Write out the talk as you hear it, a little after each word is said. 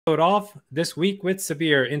Off this week with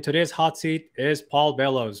Sabir. In today's hot seat is Paul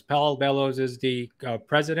Bellows. Paul Bellows is the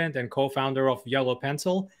president and co-founder of Yellow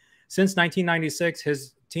Pencil. Since 1996,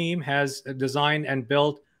 his team has designed and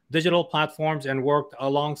built digital platforms and worked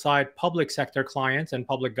alongside public sector clients and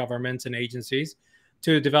public governments and agencies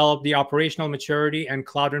to develop the operational maturity and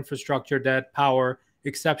cloud infrastructure that power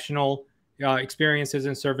exceptional experiences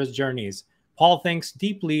and service journeys. Paul thinks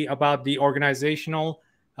deeply about the organizational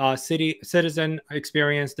citizen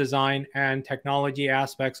experience design and technology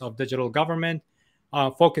aspects of digital government,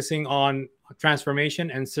 focusing on transformation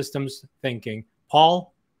and systems thinking.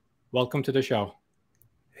 Paul, welcome to the show.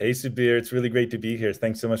 Hey, Sabir. It's really great to be here.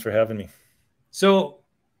 Thanks so much for having me. So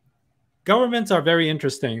governments are very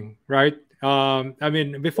interesting, right?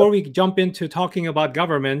 Before we jump into talking about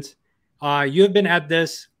government, you've been at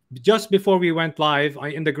this just before we went live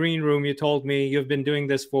in the green room. You told me you've been doing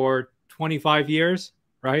this for 25 years.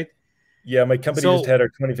 Right? Yeah, my company just had our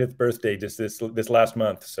 25th birthday just this last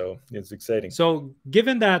month, so it's exciting. So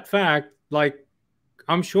given that fact, like,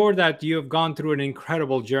 I'm sure that you've gone through an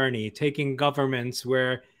incredible journey taking governments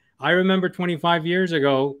where I remember 25 years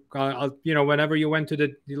ago, whenever you went to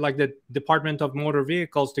the Department of Motor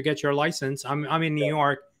Vehicles to get your license, I'm in New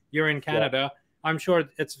York, you're in Canada. Yeah. I'm sure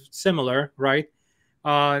it's similar, right?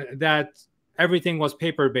 That everything was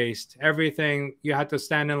paper-based. Everything, you had to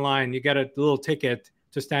stand in line, you get a little ticket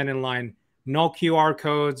to stand in line. No QR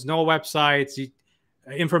codes, no websites.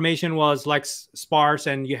 Information was like sparse,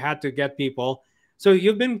 and you had to get people. So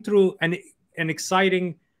you've been through an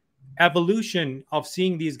exciting evolution of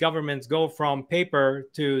seeing these governments go from paper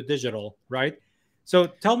to digital, right? So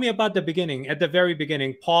tell me about the beginning, at the very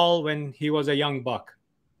beginning, Paul, when he was a young buck.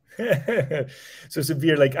 So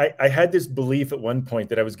Sabir, like I had this belief at one point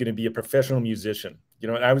that I was going to be a professional musician,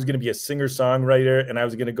 and I was going to be a singer-songwriter, and I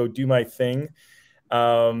was going to go do my thing.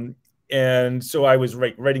 And so I was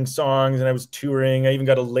writing songs, and I was touring. I even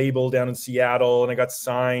got a label down in Seattle, and I got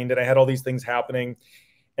signed, and I had all these things happening.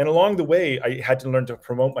 And along the way, I had to learn to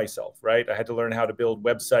promote myself, right? I had to learn how to build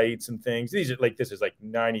websites and things. This is like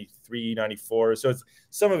 93, 94. So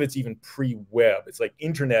some of it's even pre-web. It's like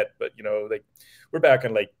internet, but like we're back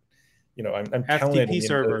on like, I'm FTP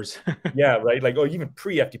servers. Yeah, right. Like, even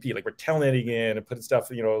pre-FTP, like we're telnetting in and putting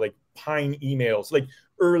stuff, like Pine emails, like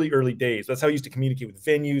early days. That's how I used to communicate with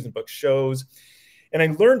venues and book shows. And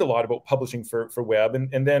I learned a lot about publishing for web.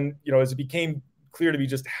 And then, as it became clear to me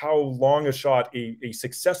just how long a shot a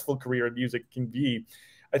successful career in music can be,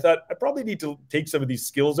 I thought I probably need to take some of these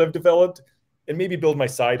skills I've developed and maybe build my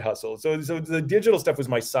side hustle. So the digital stuff was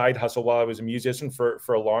my side hustle while I was a musician for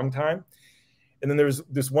a long time. And then there was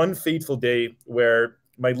this one fateful day where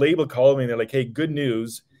my label called me and they're like, "Hey, good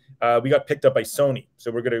news. We got picked up by Sony. So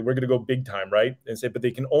we're gonna go big time, right?" And say, "But they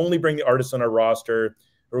can only bring the artists on our roster.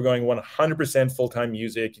 We're going 100% full-time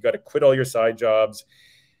music. You got to quit all your side jobs."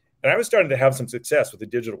 And I was starting to have some success with the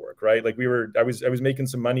digital work, right? Like I was making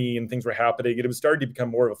some money and things were happening. It was starting to become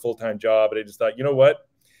more of a full-time job. And I just thought, you know what?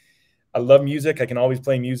 I love music. I can always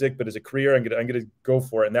play music, but as a career, I'm gonna go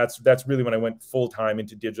for it. And that's really when I went full time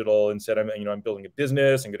into digital and said, I'm building a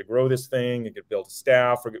business. I'm gonna grow this thing. I'm gonna build a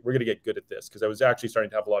staff. We're gonna get good at this, because I was actually starting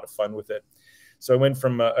to have a lot of fun with it. So I went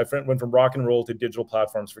from rock and roll to digital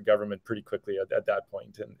platforms for government pretty quickly at that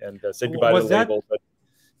point, and said goodbye to the label. But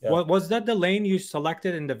yeah. Was that the lane you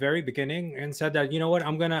selected in the very beginning and said that,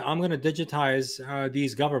 I'm gonna digitize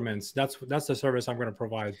these governments? That's the service I'm gonna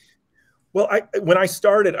provide. Well, when I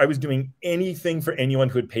started, I was doing anything for anyone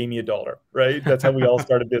who would pay me $1, right? That's how we all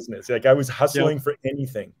started business. Like I was hustling for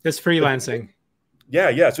anything. Just freelancing.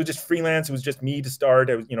 Yeah. So just freelance. It was just me to start.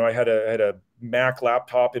 I was, I had a Mac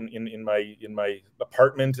laptop in my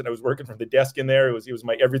apartment, and I was working from the desk in there. It was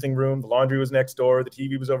my everything room. The laundry was next door. The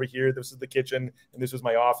TV was over here. This is the kitchen, and this was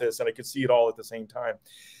my office, and I could see it all at the same time.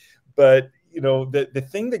 But the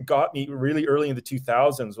thing that got me really early in the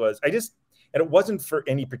 2000s was and it wasn't for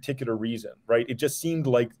any particular reason, right? It just seemed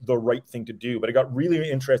like the right thing to do. But I got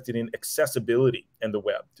really interested in accessibility and the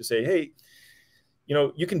web, to say, hey,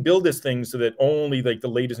 you can build this thing so that only like the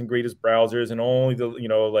latest and greatest browsers and only the,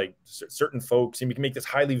 like certain folks, and we can make this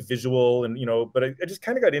highly visual. And, but I just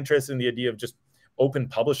kind of got interested in the idea of just open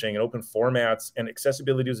publishing and open formats, and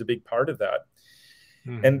accessibility was a big part of that.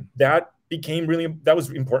 And that was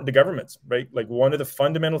important to governments, right? Like one of the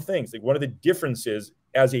fundamental things, like one of the differences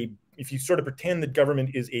if you sort of pretend that government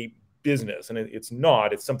is a business, and it's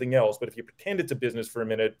not, it's something else. But if you pretend it's a business for a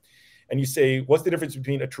minute and you say, what's the difference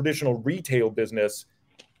between a traditional retail business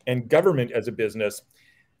and government as a business?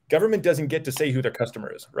 Government doesn't get to say who their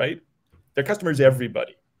customer is, right? Their customer is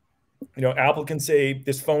everybody. You know, Apple can say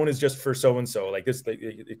this phone is just for so and so, like this,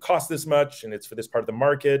 it costs this much, and it's for this part of the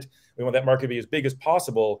market. We want that market to be as big as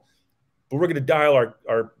possible, but we're going to dial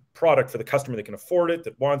our product for the customer that can afford it,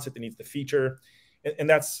 that wants it, that needs the feature, and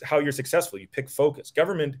that's how you're successful. You pick focus.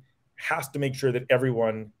 Government has to make sure that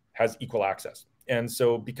everyone has equal access, and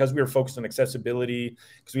so because we were focused on accessibility,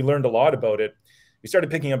 because we learned a lot about it, we started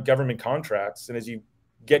picking up government contracts, and as you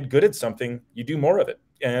get good at something, you do more of it.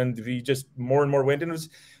 And we just more and more went. And it was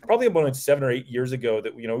probably about 7 or 8 years ago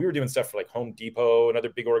that, you know, we were doing stuff for like Home Depot and other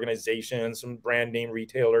big organizations, some brand name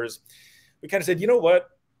retailers. We kind of said, you know what,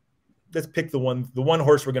 let's pick the one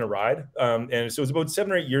horse we're going to ride. And so it was about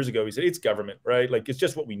 7 or 8 years ago. We said, it's government, right? Like, it's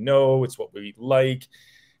just what we know. It's what we like.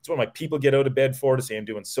 It's what my people get out of bed for, to say I'm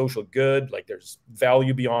doing social good. Like, there's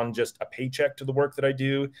value beyond just a paycheck to the work that I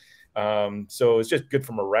do. So it's just good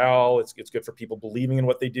for morale. It's good for people believing in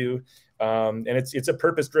what they do. And it's a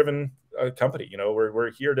purpose-driven company. You know, we're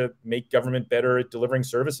here to make government better at delivering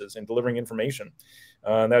services and delivering information.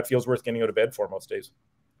 And that feels worth getting out of bed for most days.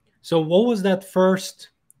 So what was that first?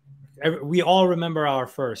 We all remember our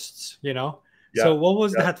firsts, you know? Yeah, so what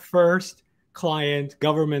was that first client,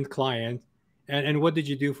 government client, and what did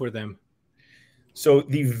you do for them? So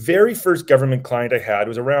the very first government client I had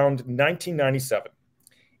was around 1997.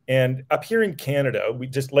 And up here in Canada, we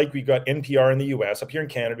got NPR in the US, up here in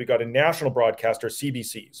Canada, we got a national broadcaster,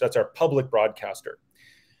 CBC. So that's our public broadcaster.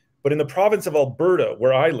 But in the province of Alberta,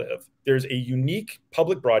 where I live, there's a unique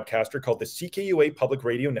public broadcaster called the CKUA Public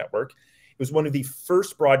Radio Network. It was one of the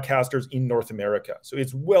first broadcasters in North America. So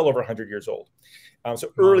it's well over 100 years old.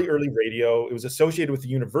 So early radio. It was associated with the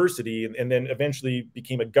university, and then eventually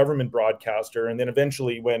became a government broadcaster, and then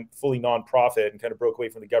eventually went fully nonprofit and kind of broke away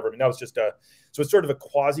from the government. That was so it's sort of a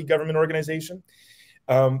quasi-government organization.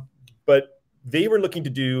 But they were looking to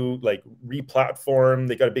do like re-platform.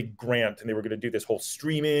 They got a big grant, and they were going to do this whole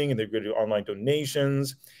streaming, and they were going to do online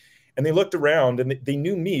donations. And they looked around, and they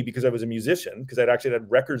knew me because I was a musician, because I'd actually had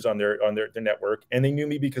records on their network. And they knew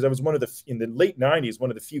me because I was in the late 90s, one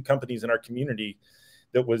of the few companies in our community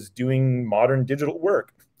that was doing modern digital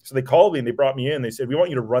work. So they called me and they brought me in. They said, we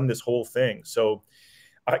want you to run this whole thing. So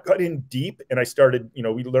I got in deep, and I started, you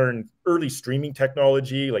know, we learned early streaming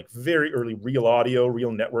technology, like very early real audio,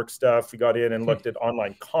 real network stuff. We got in and looked at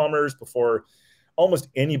online commerce before almost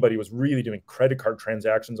anybody was really doing credit card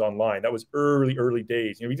transactions online. That was early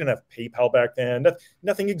days. You know, we didn't have PayPal back then.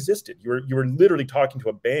 Nothing existed. You were literally talking to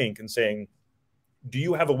a bank and saying, do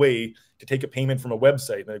you have a way to take a payment from a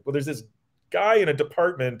website? And like, well, there's this guy in a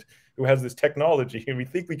department who has this technology, and we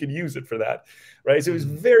think we could use it for that, right? So it was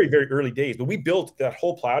very, very early days, but we built that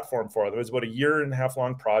whole platform for them. It was about a 1.5 year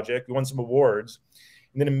long project. We won some awards,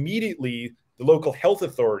 and then immediately the local health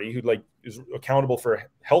authority, who like is accountable for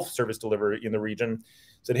health service delivery in the region,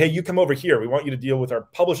 said, hey, you come over here. We want you to deal with our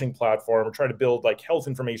publishing platform. We're trying to build like health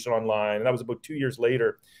information online. And that was about 2 years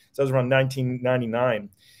later. So that was around 1999.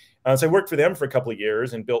 So I worked for them for a couple of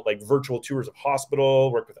years and built like virtual tours of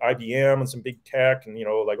hospital, worked with IBM and some big tech, and, you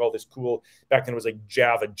know, like all this cool, back then it was like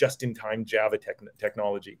Java, just-in-time Java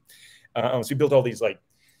technology. So we built all these like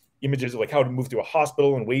images of like how to move to a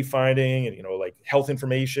hospital and wayfinding and, you know, like health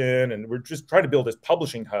information. And we're just trying to build this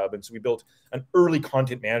publishing hub. And so we built an early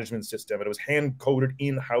content management system, and it was hand coded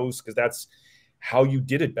in-house, because that's how you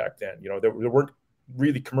did it back then. You know, there weren't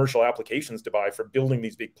really commercial applications to buy for building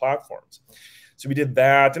these big platforms. So we did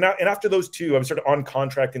that. And after those two, I was sort of on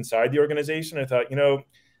contract inside the organization. I thought, you know, I'm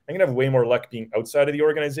going to have way more luck being outside of the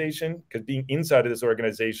organization, because being inside of this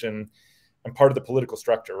organization, I'm part of the political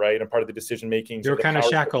structure, right? I'm part of the decision-making. You're kind of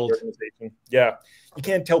shackled. Yeah. You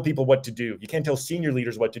can't tell people what to do. You can't tell senior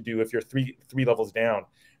leaders what to do if you're three levels down.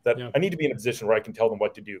 I need to be in a position where I can tell them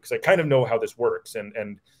what to do, because I kind of know how this works,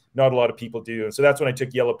 and not a lot of people do. And so that's when I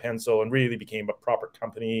took Yellow Pencil and really became a proper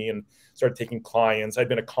company and started taking clients. I'd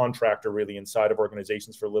been a contractor really inside of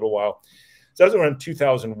organizations for a little while. So that was around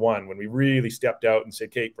 2001 when we really stepped out and said,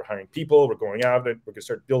 okay, we're hiring people, we're going out, we're going to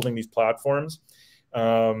start building these platforms.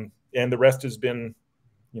 And the rest has been,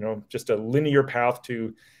 you know, just a linear path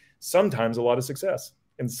to sometimes a lot of success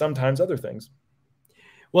and sometimes other things.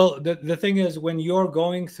 Well, the thing is, when you're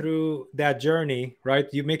going through that journey, right,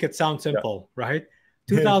 you make it sound simple, right?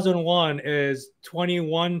 2001 is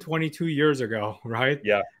 21, 22 years ago, right?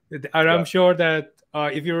 Yeah. And I'm sure that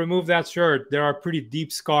if you remove that shirt, there are pretty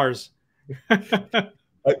deep scars. One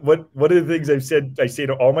of the things I say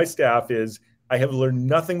to all my staff is, I have learned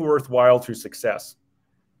nothing worthwhile through success.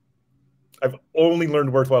 I've only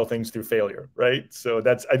learned worthwhile things through failure, right? So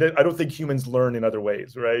I don't think humans learn in other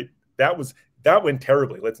ways, right? That went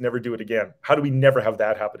terribly. Let's never do it again. How do we never have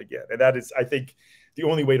that happen again? And that is, I think, the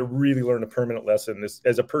only way to really learn a permanent lesson is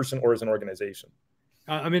as a person or as an organization.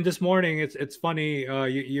 I mean, this morning it's funny.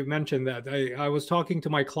 You mentioned that I was talking to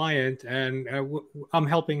my client, and I'm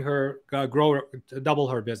helping her grow, double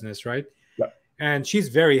her business, right? Yeah. And she's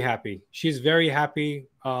very happy. She's very happy.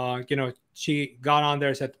 She got on there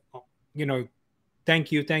and said, you know,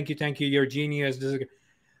 thank you, thank you, thank you. You're a genius.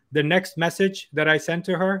 The next message that I sent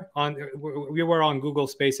to her on, we were on Google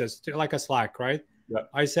Spaces, like a Slack, right? Yeah.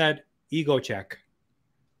 I said, ego check.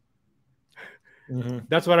 Mm-hmm.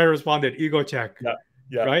 That's what I responded, ego check. Yeah.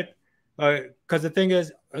 Yeah. Right? Because the thing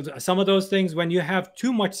is, some of those things, when you have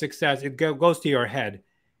too much success, it goes to your head.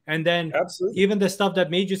 And then Absolutely. even the stuff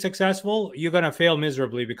that made you successful, you're going to fail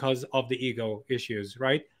miserably because of the ego issues,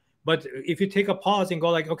 right? But if you take a pause and go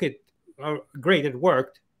like, okay, great, it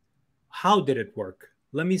worked. How did it work?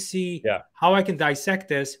 Let me see how I can dissect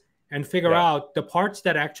this and figure out the parts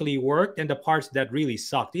that actually worked and the parts that really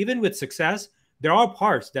sucked. Even with success, there are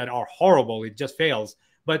parts that are horrible. It just fails.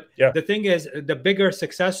 But the thing is, the bigger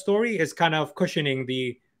success story is kind of cushioning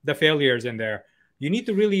the failures in there. You need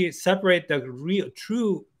to really separate the real,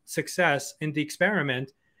 true success in the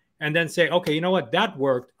experiment and then say, okay, you know what? That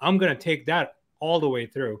worked. I'm going to take that all the way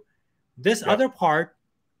through. This other part,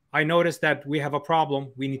 I noticed that we have a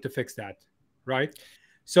problem. We need to fix that, right?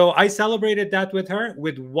 So I celebrated that with her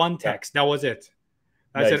with one text. That was it.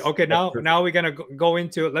 I said, okay, now we're going to go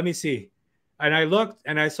into it. Let me see. And I looked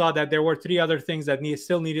and I saw that there were 3 other things that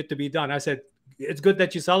still needed to be done. I said, it's good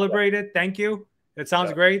that you celebrated. Thank you. It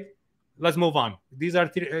sounds great. Let's move on. These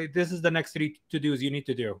are this is the next 3 to-dos you need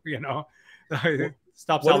to do, you know.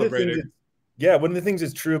 Stop celebrating. One of the things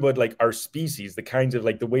that's true about like our species, the kinds of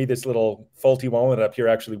like the way this little faulty walnut up here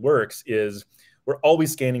actually works is we're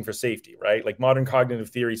always scanning for safety, right? Like modern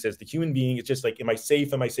cognitive theory says the human being is just like, am I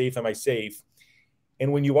safe? Am I safe? Am I safe?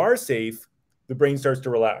 And when you are safe, the brain starts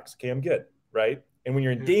to relax. Okay, I'm good, right? And when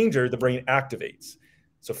you're in danger, the brain activates.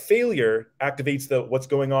 So failure activates the what's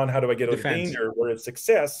going on, how do I get out of danger? Whereas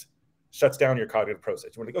success shuts down your cognitive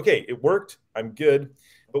process. You're like, okay, it worked, I'm good.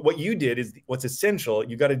 But what you did is what's essential.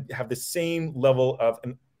 You got to have the same level of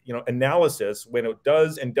analysis when it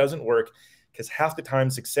does and doesn't work, because half the time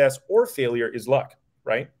success or failure is luck,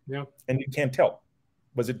 right? Yeah. And you can't tell.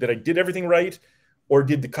 Was it that I did everything right? Or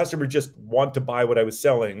did the customer just want to buy what I was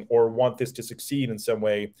selling or want this to succeed in some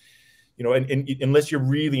way? You know, and unless you're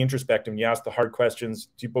really introspective and you ask the hard questions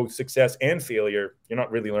to both success and failure, you're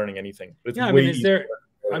not really learning anything. But I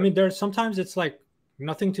mean, there's sometimes it's like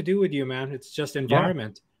nothing to do with you, man. It's just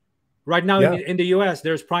environment. Right now in the US,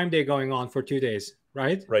 there's Prime Day going on for 2 days,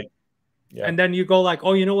 right? Right. Yeah. And then you go like,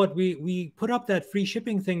 oh, you know what? We put up that free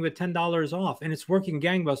shipping thing with $10 off and it's working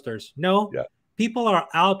gangbusters. No, people are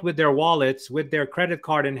out with their wallets, with their credit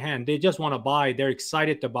card in hand. They just want to buy. They're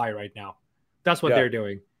excited to buy right now. That's what they're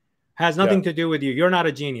doing. Has nothing to do with you. You're not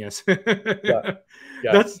a genius.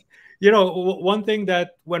 That's, one thing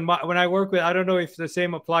that when I work with, I don't know if the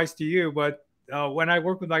same applies to you, but when I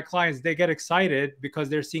work with my clients, they get excited because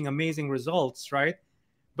they're seeing amazing results, right?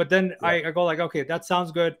 But then I go like, okay, that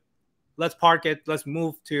sounds good. Let's park it. Let's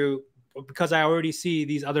move to, because I already see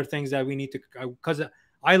these other things that we need to, because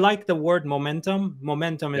I like the word momentum.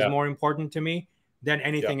 Momentum is more important to me than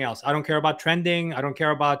anything else. I don't care about trending. I don't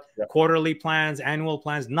care about quarterly plans, annual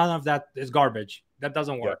plans. None of that is garbage. That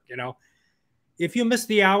doesn't work. You know, if you miss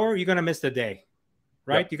the hour, you're going to miss the day,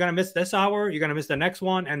 right? You're going to miss this hour. You're going to miss the next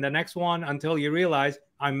one and the next one until you realize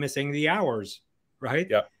I'm missing the hours, right?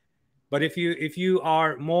 Yeah. But if you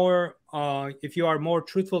are more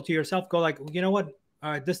truthful to yourself, go like, you know what,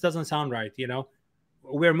 this doesn't sound right. You know,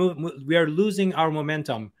 we are losing our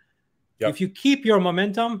momentum. If you keep your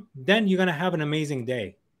momentum, then you're gonna have an amazing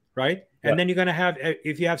day, right? And then you're gonna have,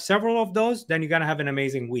 if you have several of those, then you're gonna have an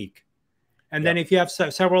amazing week. And then if you have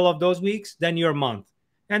several of those weeks, then your month.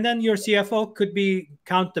 And then your CFO could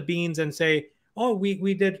count the beans and say, oh,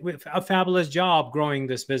 we did a fabulous job growing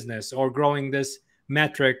this business or growing this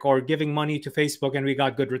metric or giving money to Facebook and we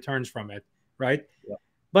got good returns from it, right?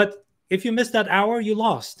 But if you missed that hour, you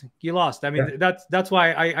lost. I mean, that's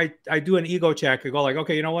why I do an ego check. I go like,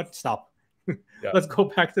 okay, you know what? Stop. Let's go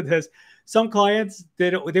back to this. Some clients,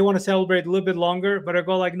 they want to celebrate a little bit longer, but I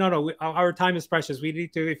go like, no, our time is precious. We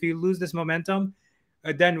need to, if you lose this momentum,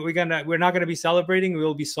 then we're not gonna be celebrating. We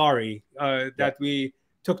will be sorry that we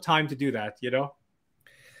took time to do that. You know.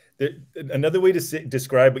 Another way to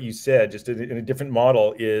describe what you said, just in a different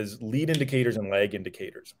model, is lead indicators and lag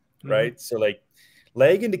indicators, right? So like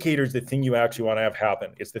lag indicators, the thing you actually want to have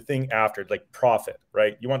happen. It's the thing after, like profit,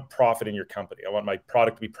 right? You want profit in your company. I want my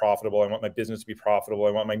product to be profitable. I want my business to be profitable.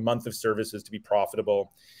 I want my month of services to be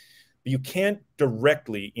profitable. But you can't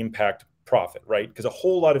directly impact profit, right? Because a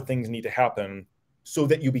whole lot of things need to happen so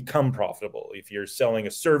that you become profitable. If you're selling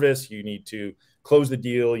a service, you need to close the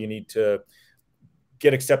deal, you need to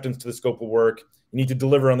get acceptance to the scope of work, you need to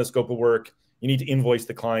deliver on the scope of work, you need to invoice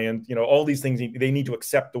the client, all these things, they need to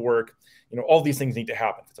accept the work, all these things need to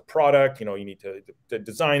happen. If it's a product, you need to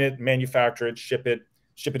design it, manufacture it, ship it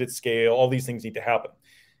at scale, all these things need to happen.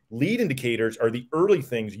 Lead indicators are the early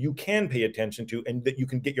things you can pay attention to and that you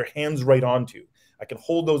can get your hands right onto. I can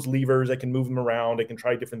hold those levers, I can move them around, I can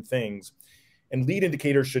try different things. And lead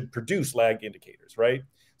indicators should produce lag indicators, right?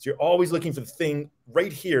 So you're always looking for the thing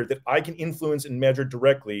right here that I can influence and measure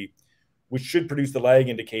directly, which should produce the lag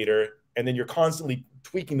indicator. And then you're constantly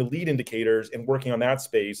tweaking the lead indicators and working on that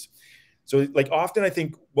space. So like often I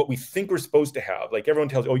think what we think we're supposed to have, like everyone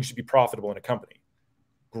tells you, oh, you should be profitable in a company.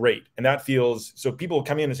 Great. And that feels, so people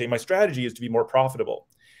come in and say, my strategy is to be more profitable.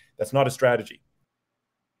 That's not a strategy.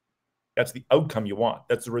 That's the outcome you want.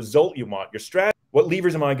 That's the result you want. Your strategy, what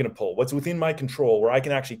levers am I going to pull? What's within my control where I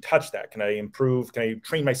can actually touch that? Can I improve? Can I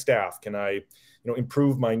train my staff? Can I,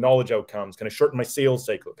 improve my knowledge outcomes? Can I shorten my sales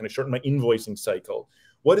cycle? Can I shorten my invoicing cycle?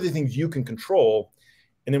 What are the things you can control?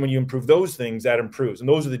 And then when you improve those things, that improves. And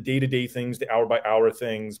those are the day-to-day things, the hour-by-hour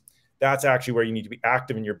things. That's actually where you need to be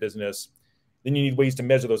active in your business. Then you need ways to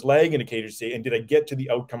measure those lag indicators, say, and did I get to the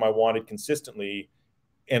outcome I wanted consistently?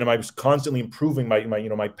 And am I constantly improving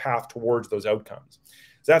my path towards those outcomes?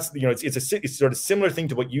 So that's, it's sort of similar thing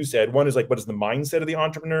to what you said. One is like, what is the mindset of the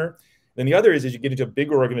entrepreneur? Then the other is, as you get into a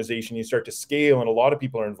bigger organization, you start to scale and a lot of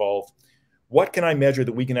people are involved. What can I measure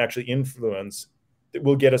that we can actually influence that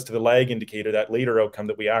will get us to the lag indicator, that later outcome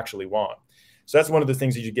that we actually want? So that's one of the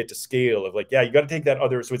things that you get to scale of like, yeah, you got to take that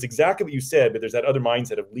other. So it's exactly what you said, but there's that other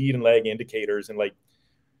mindset of lead and lag indicators. And like,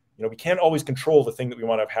 we can't always control the thing that we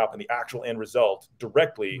want to have happen, the actual end result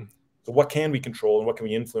directly. So what can we control and what can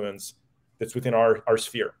we influence that's within our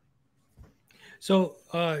sphere? So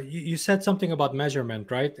you said something about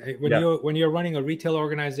measurement, right? When you're running a retail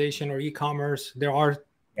organization or e-commerce, there are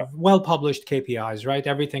well-published KPIs, right?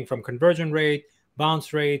 Everything from conversion rate,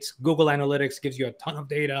 bounce rates, Google Analytics gives you a ton of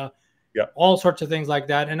data, all sorts of things like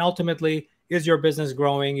that. And ultimately, is your business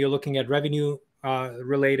growing? You're looking at revenue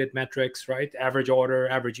related metrics, right? Average order,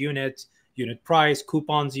 average unit price,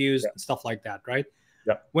 coupons used, and stuff like that, right?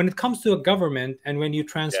 When it comes to a government and when you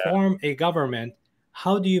transform a government,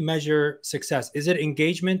 how do you measure success? Is it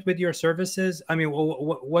engagement with your services? I mean,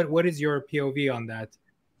 what is your POV on that?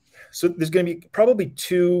 So there's going to be probably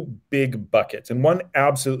two big buckets, and one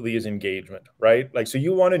absolutely is engagement, right? Like, so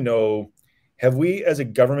you want to know, have we as a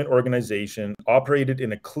government organization operated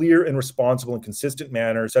in a clear and responsible and consistent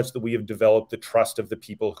manner such that we have developed the trust of the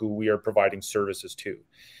people who we are providing services to?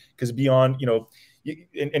 Because beyond,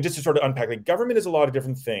 and just to sort of unpack, like government is a lot of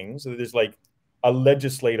different things. So there's like a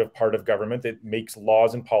legislative part of government that makes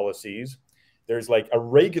laws and policies. There's like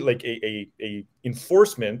a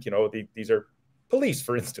enforcement, these are police,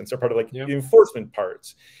 for instance, are part of like the enforcement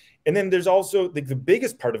parts. And then there's also the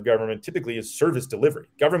biggest part of government typically is service delivery.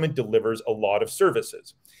 Government delivers a lot of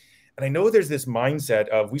services. And I know there's this mindset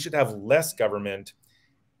of we should have less government.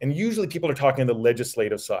 And usually people are talking on the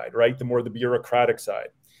legislative side, right? The bureaucratic side.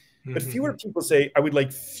 But fewer people say, I would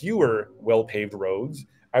like fewer well-paved roads.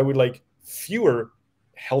 I would like fewer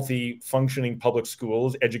healthy, functioning public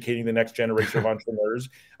schools, educating the next generation of entrepreneurs.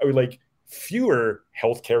 I would like fewer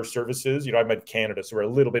healthcare services. I'm in Canada, so we're a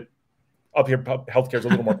little bit up here. Healthcare is a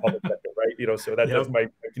little more public sector, right? So that's my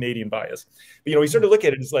Canadian bias. But we sort of look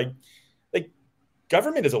at it as like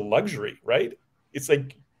government is a luxury, right? It's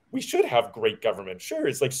like we should have great government. Sure,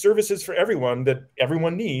 it's like services for everyone that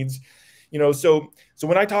everyone needs. So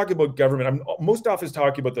when I talk about government, I'm most often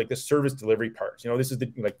talking about like the service delivery parts. This is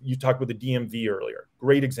like you talked about the DMV earlier.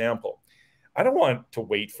 Great example. I don't want to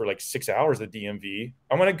wait for like 6 hours at the DMV.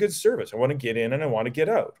 I want a good service. I want to get in and I want to get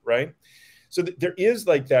out, right? So there is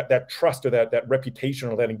like that trust or that reputation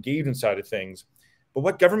or that engagement side of things. But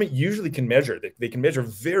what government usually can measure, they can measure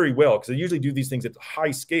very well, because they usually do these things at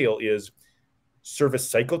high scale, is service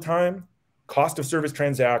cycle time, cost of service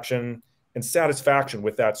transaction, and satisfaction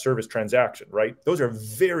with that service transaction, right? Those are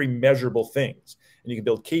very measurable things, and you can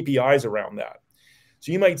build KPIs around that.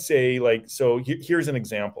 So you might say, like, so here's an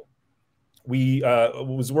example. We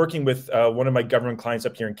was working with one of my government clients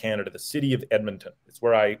up here in Canada, the city of Edmonton. It's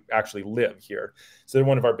where I actually live here. So they're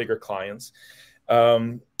one of our bigger clients.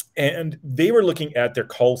 And they were looking at their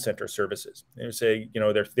call center services. They would say,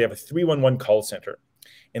 they have a 311 call center.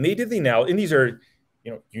 And they did the analysis, and these are,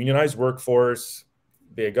 unionized workforce.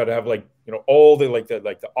 They got to have all the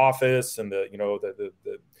the office and the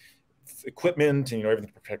equipment and everything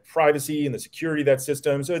to protect privacy and the security of that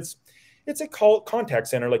system. So It's a call contact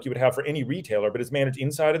center like you would have for any retailer, but it's managed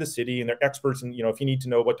inside of the city, and they're experts in, if you need to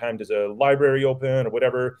know what time does a library open or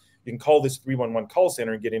whatever, you can call this 311 call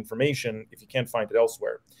center and get information if you can't find it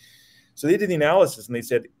elsewhere. So they did the analysis and they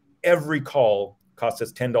said every call costs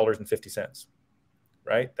us $10.50,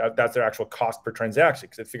 right? That's their actual cost per transaction,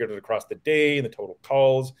 because they figured it across the day and the total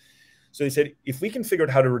calls. So they said, if we can figure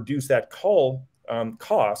out how to reduce that call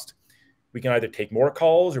cost, we can either take more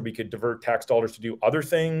calls or we could divert tax dollars to do other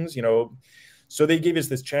things, So they gave us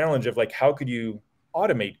this challenge of like, how could you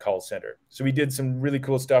automate call center? So we did some really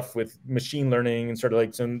cool stuff with machine learning and sort of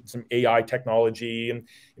like some AI technology, and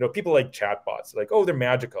people like chatbots, like, oh, they're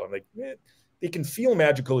magical. I'm like, they can feel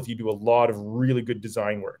magical if you do a lot of really good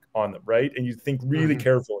design work on them, right? And you think really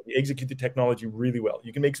careful, you execute the technology really well,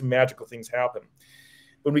 you can make some magical things happen.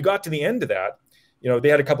 When we got to the end of that, they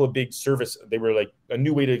had a couple of big service. They were like, a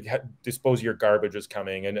new way to dispose of your garbage was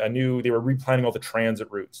coming, and they were replanning all the transit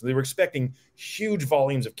routes. So they were expecting huge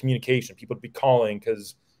volumes of communication. People would be calling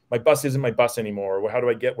because my bus isn't my bus anymore. How do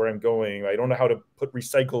I get where I'm going? I don't know how to put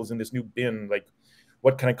recycles in this new bin. Like,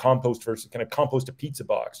 what can I compost versus can I compost a pizza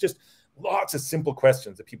box? Just lots of simple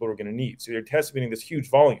questions that people were going to need. So they're anticipating this huge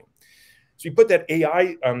volume. So we put that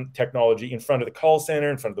AI technology in front of the call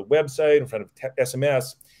center, in front of the website, in front of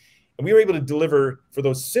SMS. And we were able to deliver for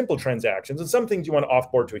those simple transactions. And some things you want to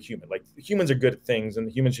offboard to a human. Like, humans are good at things, and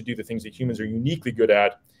humans should do the things that humans are uniquely good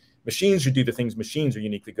at. Machines should do the things machines are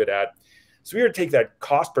uniquely good at. So we were to take that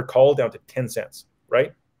cost per call down to 10 cents,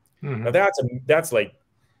 right? Now that's like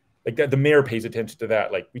the mayor pays attention to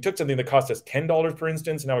that. Like, we took something that cost us $10 per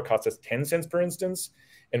instance, and now it costs us 10 cents per instance.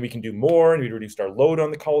 And we can do more, and we reduced our load on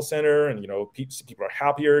the call center, and people are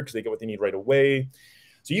happier because they get what they need right away.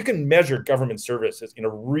 So you can measure government services in a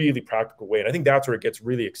really practical way, and I think that's where it gets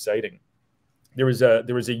really exciting. There was a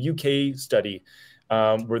UK study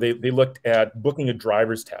where they looked at booking a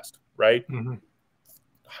driver's test, right?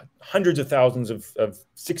 Hundreds of thousands of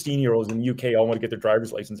 16-year-olds in the UK all want to get their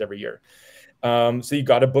driver's license every year. So you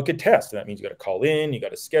got to book a test, and that means you got to call in, you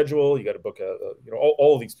got to schedule, you got to book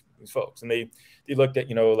all of these folks. And they looked at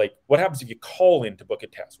like, what happens if you call in to book a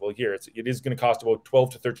test? Well, here it is going to cost about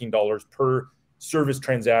 $12 to $13 per service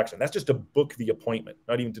transaction. That's just to book the appointment,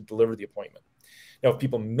 not even to deliver the appointment. Now, if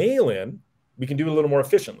people mail in, we can do it a little more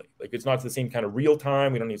efficiently. Like, it's not the same kind of real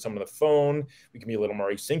time. We don't need someone on the phone. We can be a little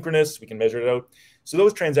more asynchronous. We can measure it out. So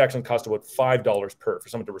those transactions cost about $5 per, for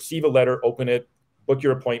someone to receive a letter, open it, book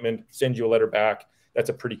your appointment, send you a letter back. That's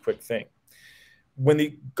a pretty quick thing. When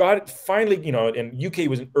they got it finally, and UK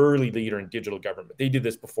was an early leader in digital government. They did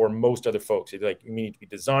this before most other folks. They're like, we need to be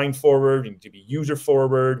design forward, we need to be user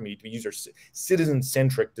forward, we need to be user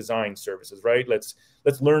citizen-centric design services, right? Let's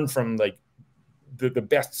learn from like the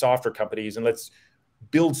best software companies, and let's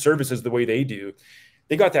build services the way they do.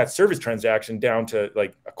 They got that service transaction down to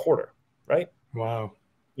like a quarter, right? Wow.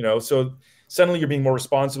 So suddenly you're being more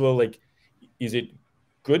responsible. Like, is it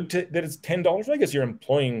good that it's $10? Well, I guess you're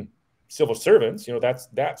employing civil servants,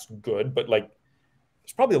 that's good, but like,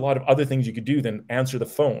 there's probably a lot of other things you could do than answer the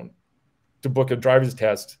phone to book a driver's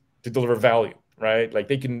test to deliver value, right? Like,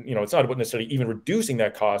 they can, it's not about necessarily even reducing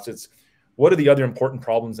that cost. It's what are the other important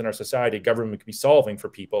problems in our society government could be solving for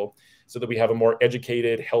people so that we have a more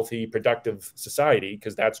educated, healthy, productive society,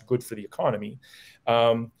 because that's good for the economy.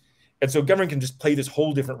 And so government can just play this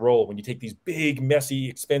whole different role when you take these big, messy,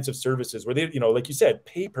 expensive services where they, like you said,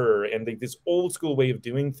 paper and this old school way of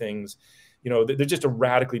doing things, they're just a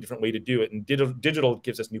radically different way to do it. And digital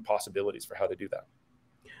gives us new possibilities for how to do that.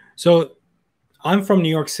 So I'm from New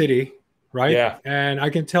York City, right? Yeah. And I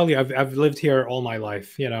can tell you, I've lived here all my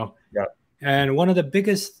life, Yeah. And one of the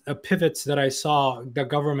biggest pivots that I saw the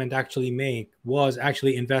government actually make was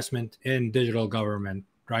actually investment in digital government,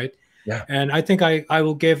 right? Yeah. And I think I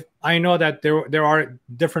know that there are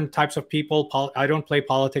different types of people. I don't play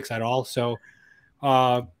politics at all. So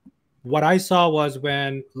what I saw was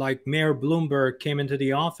when like Mayor Bloomberg came into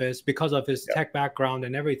the office, because of his tech background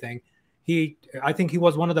and everything, I think he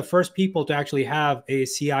was one of the first people to actually have a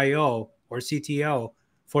CIO or CTO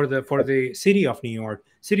for the city of New York.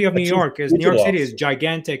 New York City is a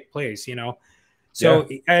gigantic place, So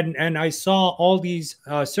and I saw all these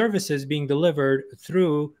services being delivered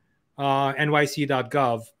through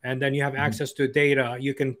nyc.gov, and then you have access to data.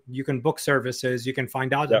 You can book services, you can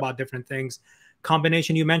find out about different things.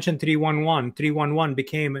 Combination, you mentioned 311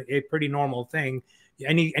 became a pretty normal thing.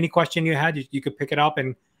 Any question you had, you could pick it up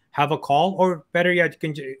and have a call, or better yet,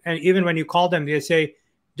 you can, and even when you call them, they say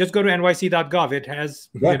just go to nyc.gov. It has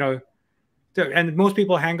and most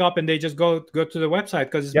people hang up and they just go to the website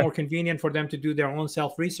because it's more convenient for them to do their own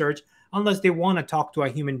self research, unless they want to talk to a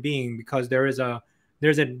human being, because there's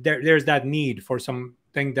that need for some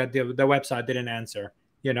thing that the website didn't answer,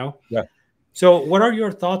 you know? Yeah. So what are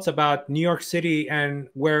your thoughts about New York City and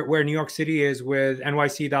where New York City is with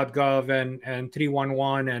nyc.gov and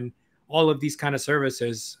 311 and all of these kind of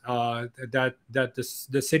services that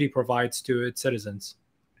the city provides to its citizens?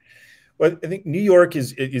 Well, I think New York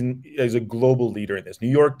is a global leader in this. New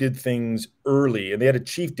York did things early, and they had a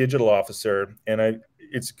chief digital officer. And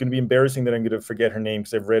it's going to be embarrassing that I'm going to forget her name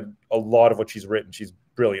because I've read a lot of what she's written. She's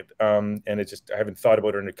brilliant, and it's just I haven't thought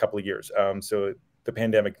about her in a couple of years. So the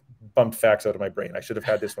pandemic bumped facts out of my brain. I should have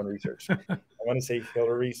had this one researched. I want to say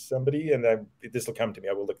Hillary somebody, and this will come to me.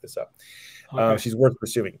 I will look this up. Okay. She's worth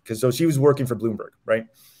pursuing so she was working for Bloomberg, right?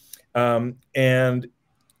 And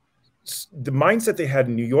the mindset they had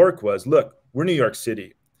in New York was, look, we're New York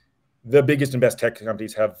City. The biggest and best tech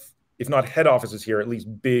companies have, if not head offices here, at least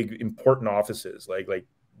big, important offices, like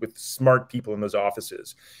with smart people in those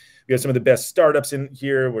offices. We have some of the best startups in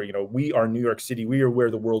here where, we are New York City. We are where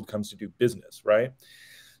the world comes to do business, right?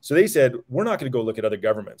 So they said, we're not going to go look at other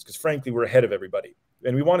governments because, frankly, we're ahead of everybody.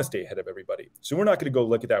 And we want to stay ahead of everybody. So we're not going to go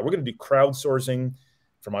look at that. We're going to do crowdsourcing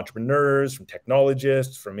from entrepreneurs, from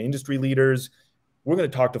technologists, from industry leaders. We're going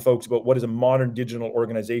to talk to folks about what does a modern digital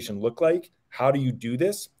organization look like? How do you do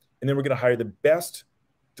this? And then we're going to hire the best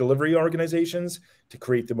delivery organizations to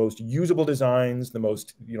create the most usable designs, the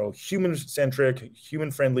most human-centric,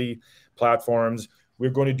 human-friendly platforms.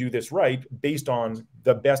 We're going to do this right based on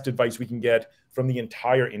the best advice we can get from the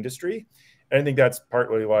entire industry. And I think that's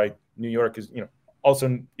partly why New York is,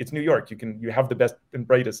 also it's New York. You have the best and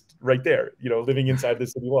brightest right there, living inside the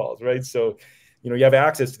city walls, right? So you have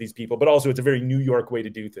access to these people, but also it's a very New York way to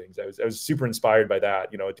do things. I was super inspired by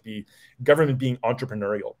that, to be government being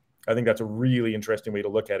entrepreneurial. I think that's a really interesting way to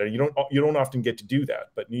look at it. You don't often get to do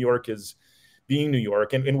that, but New York is being New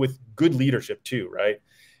York and with good leadership too, right?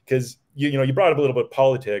 Because you brought up a little bit of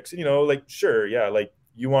politics, sure, yeah,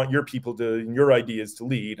 you want your people and your ideas to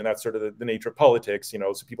lead, and that's sort of the nature of politics,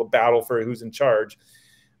 so people battle for who's in charge.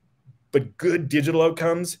 But good digital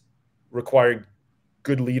outcomes require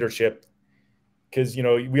good leadership. Because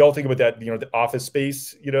we all think about that, the Office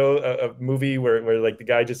Space, a movie where like the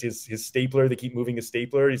guy just his stapler, they keep moving his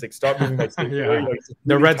stapler. He's like, stop moving my stapler. Yeah.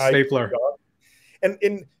 The red stapler.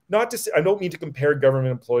 And not to say, I don't mean to compare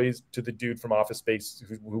government employees to the dude from Office Space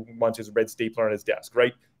who wants his red stapler on his desk,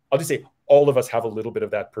 right? I'll just say all of us have a little bit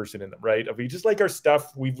of that person in them, right? We just like our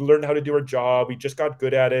stuff. We've learned how to do our job. We just got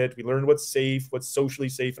good at it. We learned what's safe, what's socially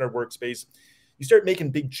safe in our workspace. You start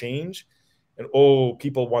making big change. And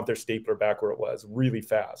people want their stapler back where it was really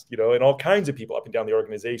fast, and all kinds of people up and down the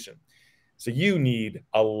organization. So you need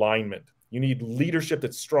alignment. You need leadership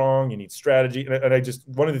that's strong. You need strategy. And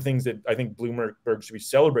one of the things that I think Bloomberg should be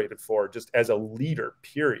celebrated for, just as a leader,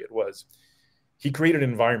 period, was he created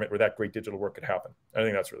an environment where that great digital work could happen. I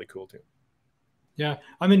think that's really cool too. Yeah.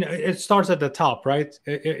 I mean, it starts at the top, right?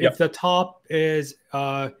 If the top is,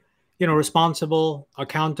 responsible,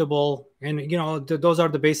 accountable, and those are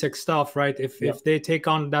the basic stuff, right? If they take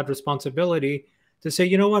on that responsibility to say,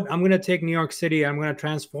 you know what, I'm going to take New York City, I'm going to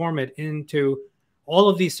transform it into all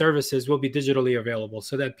of these services will be digitally available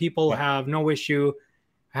so that people have no issue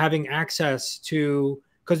having access to,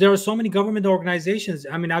 because there are so many government organizations.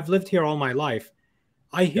 I mean, I've lived here all my life.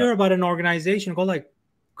 I hear about an organization go like,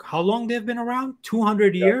 how long they've been around?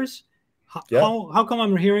 200 years? How come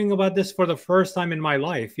I'm hearing about this for the first time in my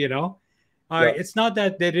life? It's not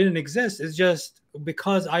that they didn't exist. It's just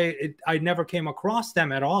because I never came across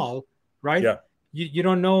them at all, right? Yeah. You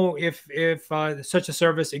don't know if such a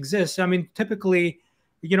service exists. I mean, typically,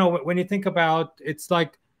 when you think about, it's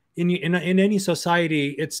like in any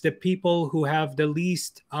society, it's the people who have the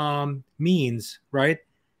least means, right,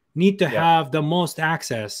 need to have the most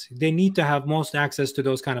access. They need to have most access to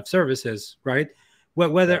those kind of services, right?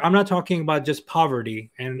 Whether I'm not talking about just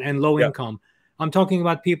poverty and low income. I'm talking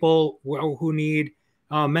about people who need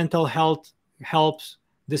mental health helps,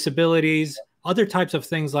 disabilities, other types of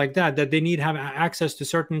things like that they need to have access to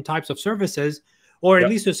certain types of services, or at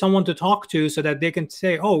least to someone to talk to so that they can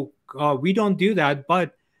say, we don't do that,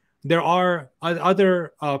 but there are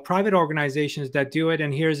other private organizations that do it,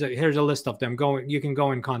 and here's a list of them. You can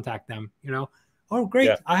go and contact them. Oh,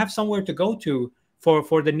 great! I have somewhere to go to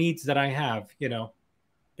for the needs that I have.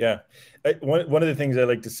 Yeah. One of the things I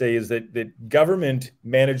like to say is that government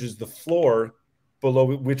manages the floor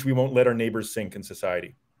below which we won't let our neighbors sink in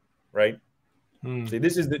society, right? So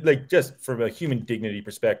this is just from a human dignity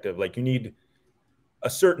perspective, you need a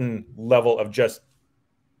certain level of just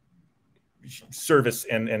service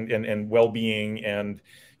and well-being, and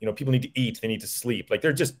people need to eat, they need to sleep,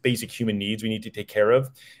 they're just basic human needs we need to take care of.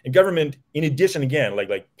 And government, in addition, again,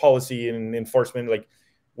 like policy and enforcement,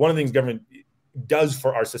 one of the things government does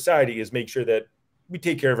for our society is make sure that we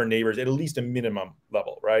take care of our neighbors at least a minimum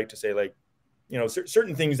level, right? To say like, you know,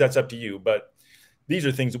 certain things that's up to you, but these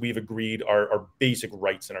are things that we've agreed are basic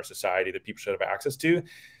rights in our society that people should have access to.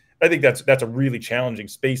 I think that's a really challenging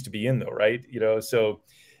space to be in, though, right? You know, so,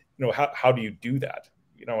 you know, how do you do that?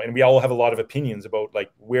 You know, and we all have a lot of opinions about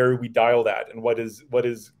like where we dial that and what is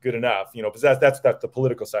good enough, you know, because that's the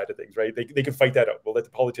political side of things, right? They can fight that out. We'll let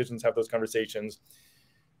the politicians have those conversations.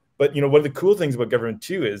 But, you know, one of the cool things about government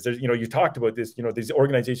too is there's, you know, you talked about this, you know, these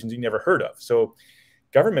organizations you never heard of. So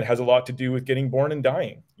government has a lot to do with getting born and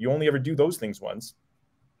dying. You only ever do those things once,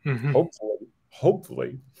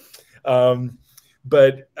 hopefully.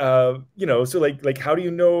 But you know, so like, how do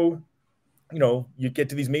you know, you get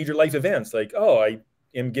to these major life events like, oh, I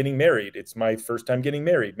am getting married. It's my first time getting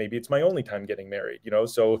married. Maybe it's my only time getting married, you know?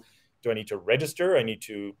 So do I need to register? I need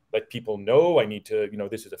to let people know. I need to, you know,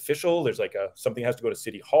 this is official. There's like something has to go to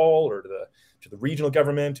City Hall or to the regional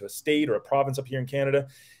government, to a state or a province up here in Canada,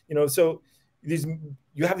 you know? So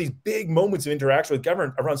you have these big moments of interaction with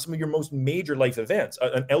government around some of your most major life events.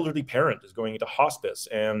 An elderly parent is going into hospice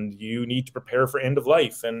and you need to prepare for end of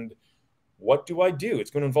life. And what do I do? It's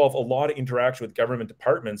going to involve a lot of interaction with government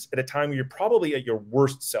departments at a time where you're probably at your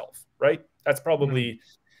worst self, right? That's probably,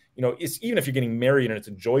 you know, even if you're getting married and it's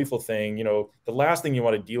a joyful thing, you know, the last thing you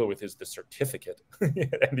want to deal with is the certificate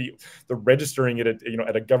and the registering it at, you know,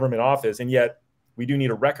 at a government office. And yet we do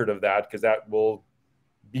need a record of that because that will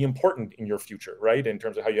be important in your future, right? In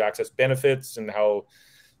terms of how you access benefits and how,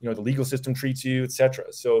 you know, the legal system treats you, et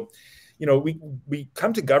cetera. So, you know, we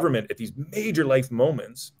come to government at these major life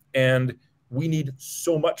moments and we need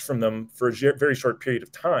so much from them for a very short period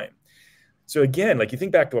of time. So again, like you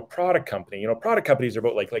think back to a product company, you know, product companies are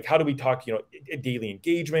about like how do we talk, you know, daily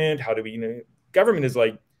engagement? How do we, you know, government is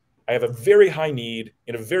like, I have a very high need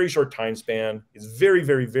in a very short time span. It's very,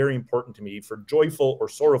 very, very important to me for joyful or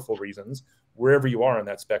sorrowful reasons, wherever you are on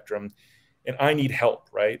that spectrum. And I need help,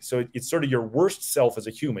 right? So it's sort of your worst self as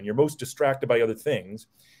a human. You're most distracted by other things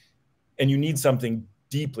and you need something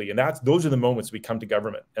deeply. And those are the moments we come to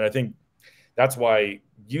government. And I think that's why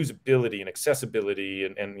usability and accessibility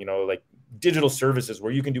and you know, like digital services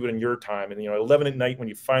where you can do it in your time. And, you know, 11 at night when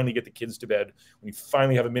you finally get the kids to bed, when you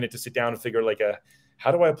finally have a minute to sit down and figure like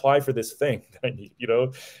how do I apply for this thing that I need? You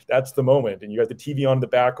know, that's the moment. And you got the TV on in the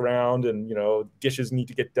background and, you know, dishes need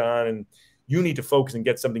to get done and you need to focus and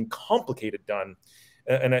get something complicated done.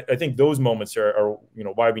 And I think those moments are, you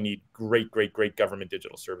know, why we need great government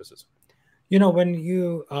digital services. You know, when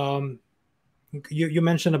you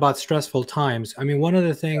mentioned about stressful times. I mean, one of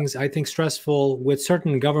the things I think stressful with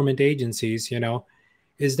certain government agencies, you know,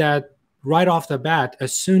 is that right off the bat,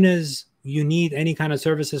 as soon as you need any kind of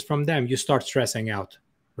services from them, you start stressing out,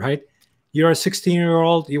 right? You're a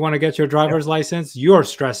 16-year-old, you want to get your driver's license, you're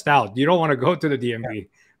stressed out. You don't want to go to the DMV,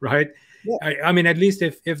 right? Yeah. I mean, at least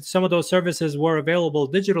if some of those services were available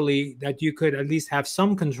digitally, that you could at least have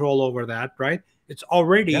some control over that, right? It's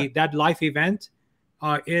already that life event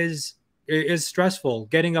is stressful.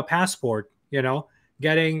 Getting a passport, you know,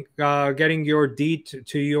 getting your deed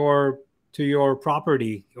to your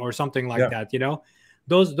property or something like that, you know,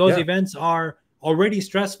 those events are already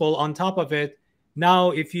stressful. On top of it,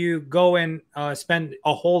 now if you go and spend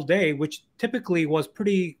a whole day, which typically was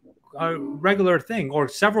pretty regular thing, or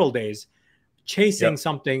several days chasing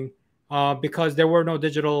something because there were no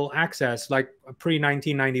digital access like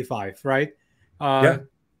pre-1995, right?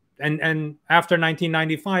 And after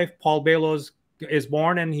 1995, Paul Bellows is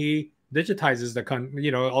born and he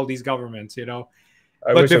digitizes all these governments, you know.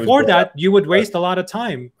 But before that, you would waste a lot of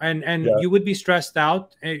time and you would be stressed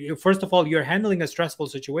out. First of all, you're handling a stressful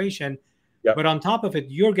situation, but on top of it,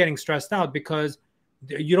 you're getting stressed out because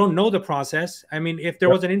you don't know the process. I mean, if there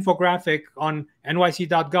was an infographic on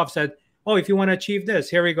nyc.gov said, oh, if you want to achieve this,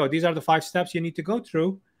 here we go. These are the 5 steps you need to go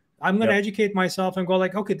through. I'm going to educate myself and go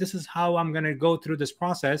like, okay, this is how I'm going to go through this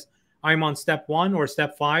process. I'm on step 1 or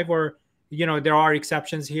step 5, or, you know, there are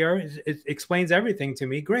exceptions here. It explains everything to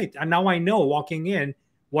me. Great. And now I know walking in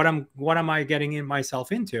what am I getting in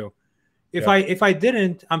myself into. If I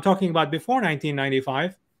didn't, I'm talking about before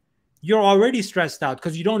 1995, you're already stressed out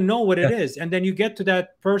because you don't know what it is. And then you get to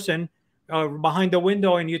that person behind the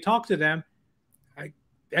window and you talk to them.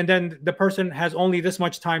 And then the person has only this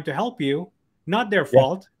much time to help you. Not their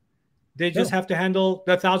fault. They just have to handle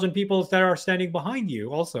the 1,000 people that are standing behind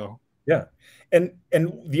you also. Yeah. And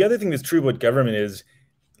the other thing that's true about government is,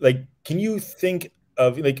 like, can you think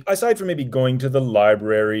of, like, aside from maybe going to the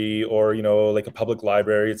library or, you know, like a public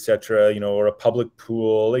library, et cetera, you know, or a public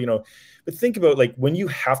pool, you know, but think about, like, when you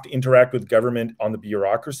have to interact with government on the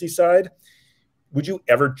bureaucracy side, would you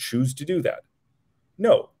ever choose to do that?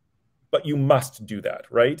 No. but you must do that,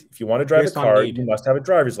 right? If you want to drive a Based on car, need. you must have a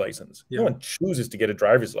driver's license. Yeah. No one chooses to get a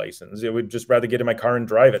driver's license. It would just rather get in my car and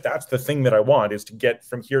drive it. That's the thing that I want, is to get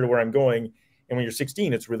from here to where I'm going. And when you're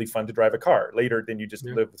 16, it's really fun to drive a car. Later, then you just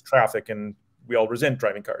live with traffic, and we all resent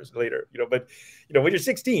driving cars later, you know. But, you know, when you're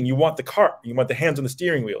 16, you want the car, you want the hands on the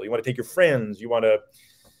steering wheel, you want to take your friends, you want to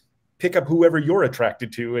pick up whoever you're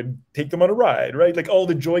attracted to and take them on a ride, right? Like all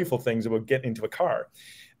the joyful things about getting into a car.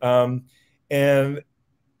 And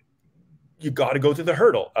you got to go through the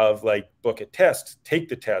hurdle of like book a test, take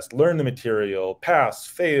the test, learn the material, pass,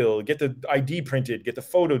 fail, get the ID printed, get the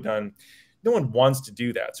photo done. No one wants to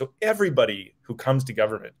do that. So everybody who comes to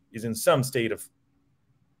government is in some state of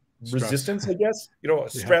resistance, I guess, you know,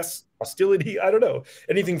 stress, hostility. I don't know.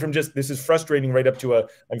 Anything from just, this is frustrating, right up to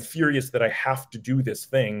I'm furious that I have to do this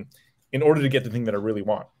thing in order to get the thing that I really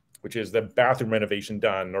want, which is the bathroom renovation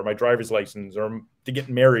done, or my driver's license, or to get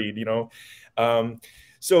married, you know?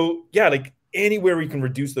 So yeah, like anywhere we can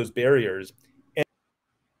reduce those barriers.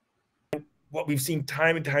 And what we've seen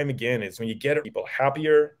time and time again is when you get people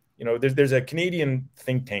happier, you know, there's a Canadian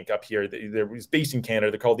think tank up here that was based in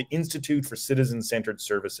Canada. They're called the Institute for Citizen-Centered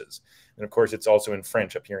Services. And of course, it's also in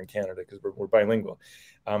French up here in Canada because we're bilingual.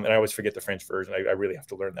 And I always forget the French version. I really have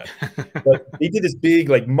to learn that. But they did this big,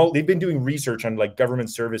 like, they've been doing research on like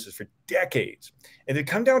government services for decades. And they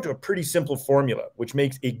come down to a pretty simple formula, which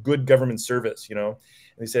makes a good government service, you know.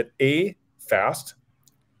 And they said, A, fast,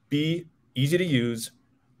 B, easy to use,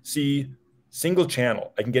 C, single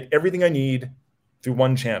channel. I can get everything I need through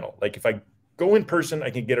one channel. Like if I go in person,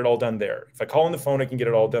 I can get it all done there. If I call on the phone, I can get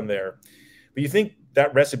it all done there. But you think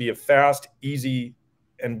that recipe of fast, easy,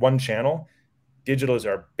 and one channel, digital is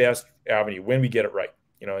our best avenue when we get it right.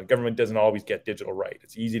 You know, and government doesn't always get digital right.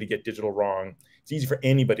 It's easy to get digital wrong. It's easy for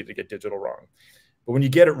anybody to get digital wrong. But when you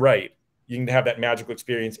get it right, you can have that magical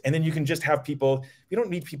experience. And then you can just have people, we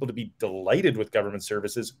don't need people to be delighted with government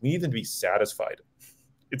services. We need them to be satisfied.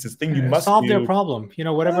 It's this thing you must solve do. their problem. You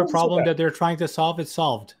know, whatever problem that they're trying to solve, it's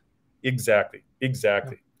solved. Exactly.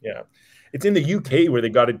 Yeah. It's in the UK where they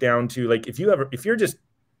got it down to like, if you have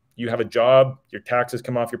a job, your taxes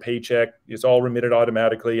come off your paycheck, it's all remitted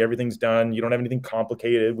automatically, everything's done, you don't have anything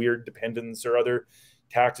complicated, weird dependents or other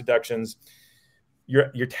tax deductions.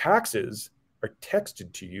 Your taxes are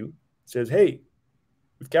texted to you, says, hey,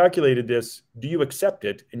 we've calculated this, do you accept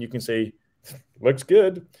it? And you can say, looks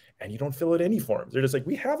good. And you don't fill out any forms. They're just like,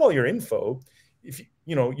 we have all your info. If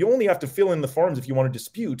you know, you only have to fill in the forms if you want to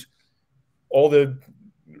dispute all the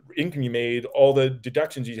income you made, all the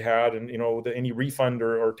deductions you had, and you know, any refund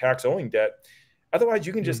or tax owing debt. Otherwise,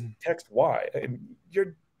 you can just text Y, and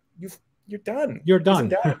you're done. You're done. Isn't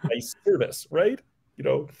that a nice service, right? You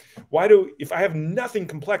know, if I have nothing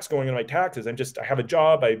complex going on my taxes, I have a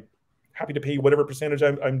job, I'm happy to pay whatever percentage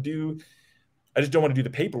I'm due. I just don't want to do the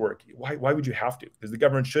paperwork. Why would you have to? Because the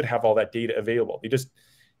government should have all that data available. They just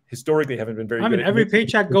historically haven't been very good. I mean, every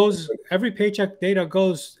paycheck data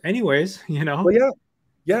goes anyways, you know? Well,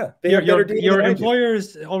 yeah. Your employer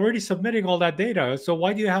is already submitting all that data. So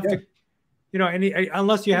why do you have to, you know,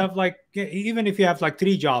 unless you have like, even if you have like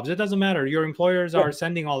 3 jobs, it doesn't matter. Your employers are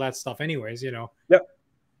sending all that stuff anyways, you know?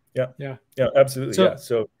 Yeah, absolutely.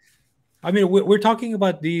 So I mean, we're talking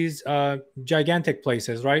about these gigantic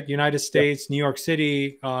places, right? United States, New York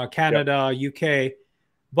City, Canada, UK.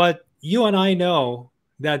 But you and I know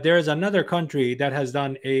that there is another country that has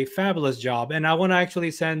done a fabulous job. And I want to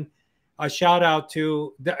actually send a shout out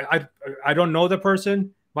to, I don't know the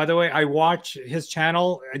person, by the way. I watch his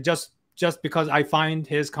channel just because I find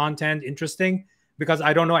his content interesting, because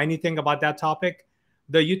I don't know anything about that topic.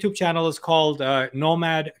 The YouTube channel is called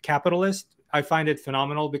Nomad Capitalist. I find it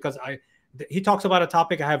phenomenal because he talks about a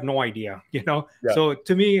topic I have no idea, you know? So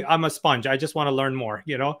to me, I'm a sponge. I just want to learn more,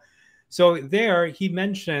 you know? So there he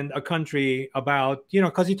mentioned a country about, you know,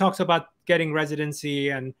 because he talks about getting residency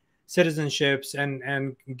and citizenships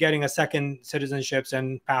and getting a second citizenships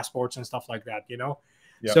and passports and stuff like that, you know?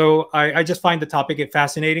 So I just find the topic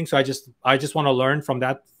fascinating. So I just want to learn from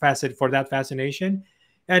that fascination.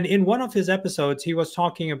 And in one of his episodes, he was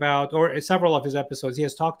talking about, or several of his episodes, he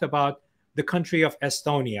has talked about the country of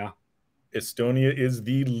Estonia. Estonia is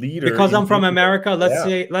the leader. Because I'm from America,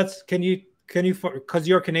 can you, because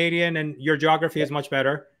you're Canadian and your geography is much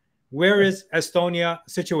better. Where is Estonia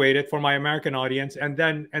situated for my American audience? And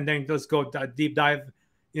then let's go deep dive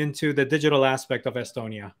into the digital aspect of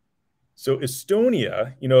Estonia. So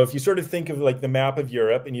Estonia, you know, if you sort of think of like the map of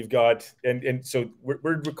Europe, and you've got, and so we're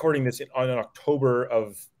recording this on October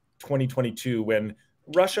of 2022, when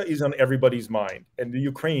Russia is on everybody's mind, and the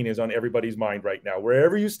Ukraine is on everybody's mind right now.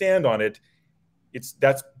 Wherever you stand on it,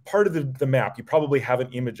 that's part of the map. You probably have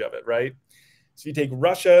an image of it, right? So you take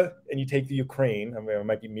Russia and you take the Ukraine. I mean, I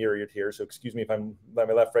might be mirrored here, so excuse me if I'm my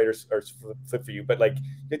left, right, or flip for you. But like,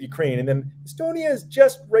 you get Ukraine, and then Estonia is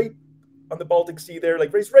just right on the Baltic Sea there,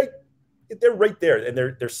 like right. They're right there, and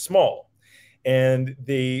they're small, and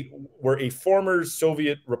they were a former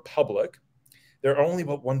Soviet republic. There are only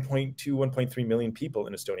about 1.2, 1.3 million people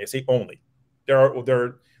in Estonia. I say only. There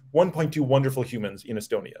are 1.2 wonderful humans in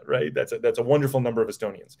Estonia, right? That's a wonderful number of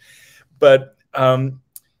Estonians. But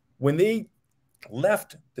when they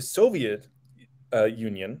left the Soviet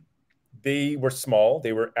Union, they were small,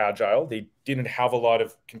 they were agile, they didn't have a lot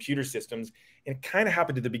of computer systems, and it kind of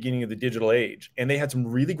happened at the beginning of the digital age. And they had some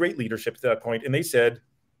really great leadership at that point, and they said,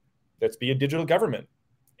 let's be a digital government.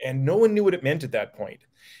 And no one knew what it meant at that point.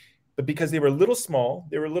 But because they were a little small,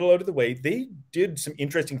 they were a little out of the way, they did some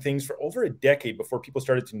interesting things for over a decade before people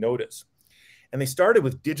started to notice. And they started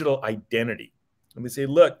with digital identity. And they say,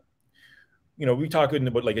 look, you know, we talk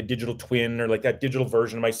about like a digital twin or like that digital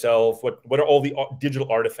version of myself. What are all the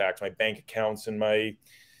digital artifacts, my bank accounts and my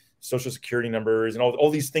social security numbers and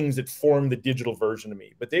all these things that form the digital version of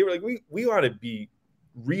me. But they were like, we want to be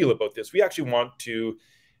real about this. We actually want to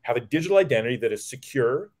have a digital identity that is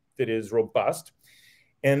secure, that is robust.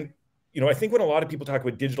 And, you know, I think when a lot of people talk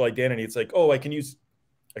about digital identity, it's like, oh, I can use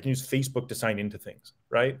Facebook to sign into things,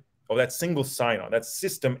 right? Oh, that's single sign-on, that's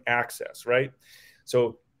system access, right?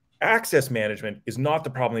 So access management is not the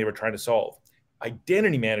problem they were trying to solve.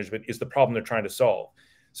 Identity management is the problem they're trying to solve.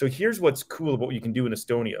 So here's what's cool about what you can do in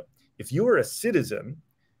Estonia. If you are a citizen,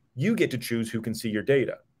 you get to choose who can see your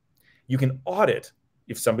data. You can audit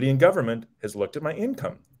if somebody in government has looked at my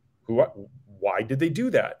income. Why did they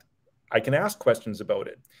do that? I can ask questions about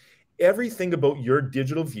it. Everything about your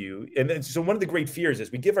digital view. And so one of the great fears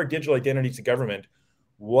is we give our digital identity to government.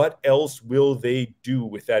 What else will they do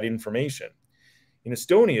with that information? In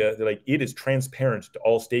Estonia, they're like, it is transparent to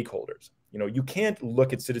all stakeholders. You know, you can't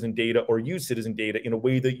look at citizen data or use citizen data in a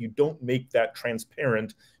way that you don't make that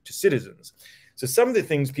transparent to citizens. So some of the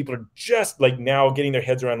things people are just like now getting their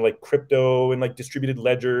heads around, like crypto and like distributed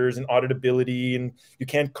ledgers and auditability, and you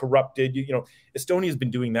can't corrupt it. You know, Estonia has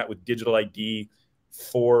been doing that with digital ID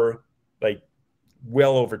for like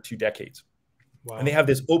well over 2 decades. Wow. And they have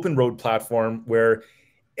this open road platform where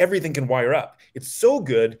everything can wire up. It's so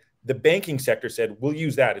good. The banking sector said, we'll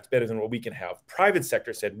use that. It's better than what we can have. Private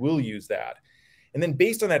sector said, we'll use that. And then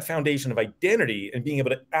based on that foundation of identity and being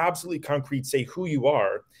able to absolutely concrete say who you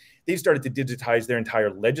are, they've started to digitize their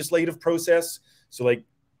entire legislative process. So like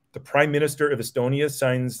the Prime Minister of Estonia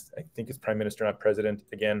signs, I think it's Prime Minister, not President.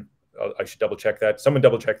 Again, I should double check that. Someone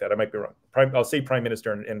double check that. I might be wrong. I'll say Prime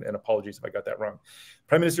Minister and apologies if I got that wrong.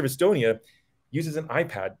 Prime Minister of Estonia uses an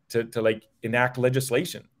iPad to like enact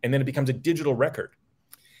legislation, and then it becomes a digital record.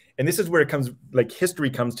 And this is where it comes, like history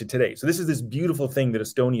comes to today. So this is this beautiful thing that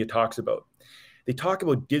Estonia talks about. They talk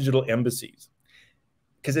about digital embassies.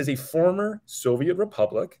 Because as a former Soviet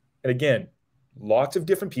republic, and again, lots of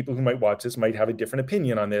different people who might watch this might have a different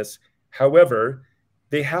opinion on this. However,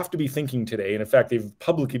 they have to be thinking today. And in fact, they've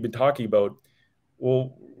publicly been talking about,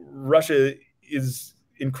 well, Russia is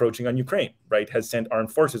encroaching on Ukraine, right? Has sent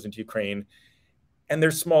armed forces into Ukraine. And they're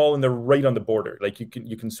small and they're right on the border. Like you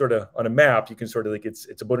can sort of, on a map, you can sort of like,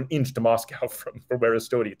 it's about an inch to Moscow from where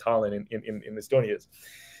Estonia, Tallinn in Estonia is,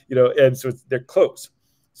 you know, and so they're close.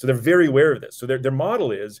 So they're very aware of this. So their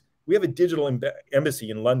model is, we have a digital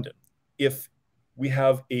embassy in London. If we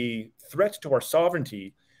have a threat to our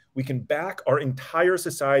sovereignty, we can back our entire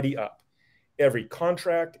society up. Every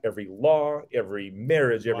contract, every law, every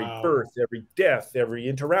marriage, every birth, every death, every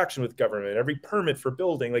interaction with government, every permit for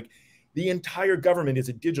building, like, the entire government is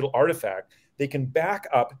a digital artifact. They can back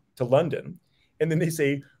up to London. And then they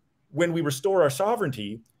say, when we restore our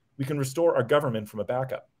sovereignty, we can restore our government from a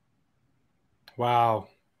backup. Wow.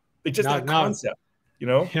 It's just a concept, you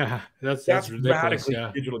know? Yeah, that's ridiculous. Radically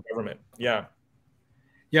yeah. Digital government. Yeah.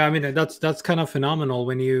 Yeah, I mean, that's kind of phenomenal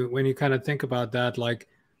when you kind of think about that. Like,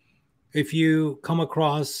 if you come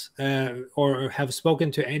across or have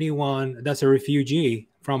spoken to anyone that's a refugee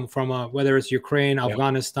from whether it's Ukraine,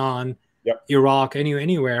 Afghanistan, Iraq,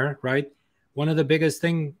 anywhere, right? One of the biggest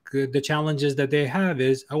the challenges that they have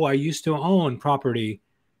is, oh, I used to own property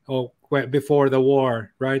before the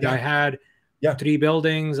war, right? I had 3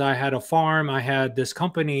 buildings, I had a farm, I had this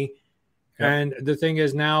company. And the thing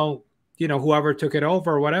is now, you know, whoever took it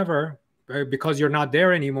over or whatever, because you're not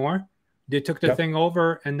there anymore, they took the thing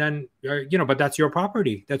over, and then, you know, but that's your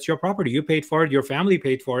property. That's your property. You paid for it. Your family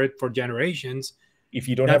paid for it for generations. If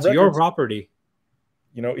you don't have records, that's your property.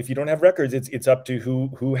 You know, if you don't have records, it's up to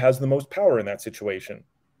who has the most power in that situation,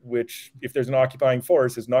 which, if there's an occupying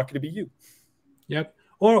force, is not going to be you. Yep.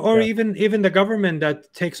 Or even the government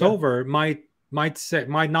that takes over might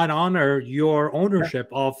might not honor your ownership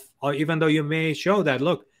of, even though you may show that,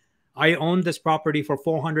 look, I owned this property for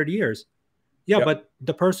 400 years. Yeah, Yep. but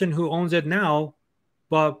the person who owns it now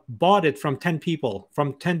bought it from 10 people,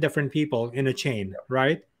 from 10 different people in a chain,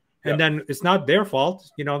 right? And then it's not their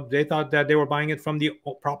fault. You know, they thought that they were buying it from the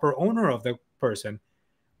proper owner of the person.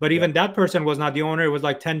 But even that person was not the owner. It was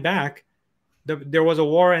like 10 back. There was a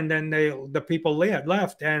war, and then the people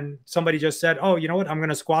left, and somebody just said, oh, you know what? I'm going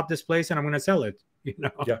to squat this place and I'm going to sell it. You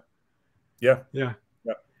know? Yeah.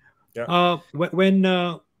 When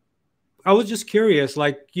I was just curious,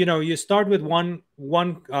 like, you know, you start with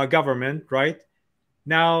one government, right?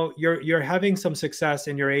 Now you're having some success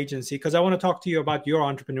in your agency, because I want to talk to you about your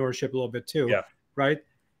entrepreneurship a little bit too, right?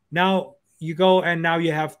 Now you go and now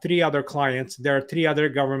you have 3 other clients. There are 3 other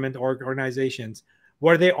government organizations.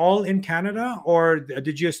 Were they all in Canada, or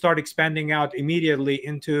did you start expanding out immediately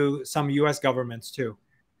into some US governments too?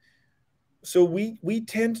 So we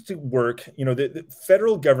tend to work, you know, the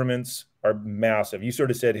federal governments are massive. You sort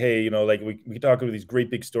of said, hey, you know, like we talk about these great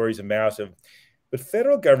big stories of massive, but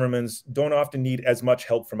federal governments don't often need as much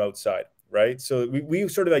help from outside, right? So we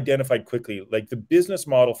sort of identified quickly, like the business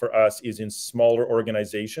model for us is in smaller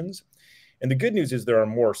organizations. And the good news is there are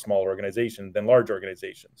more small organizations than large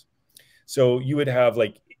organizations. So you would have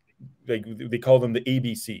like they call them the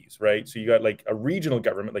ABCs, right? So you got like a regional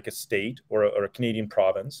government, like a state or a Canadian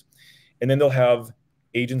province. And then they'll have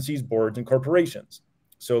agencies, boards, and corporations.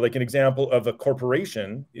 So like an example of a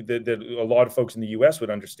corporation that a lot of folks in the US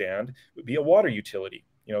would understand would be a water utility.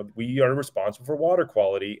 You know, we are responsible for water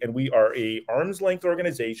quality, and we are a arm's length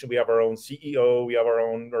organization. We have our own CEO, we have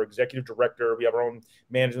our executive director, we have our own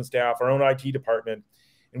management staff, our own IT department,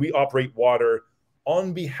 and we operate water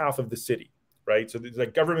on behalf of the city, right? So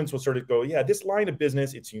like governments will sort of go, yeah, this line of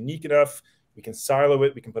business, it's unique enough. We can silo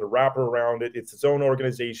it. We can put a wrapper around it. It's its own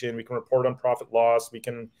organization. We can report on profit loss. We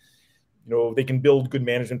can, you know, they can build good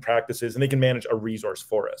management practices, and they can manage a resource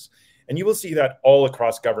for us. And you will see that all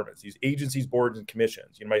across governments, these agencies, boards, and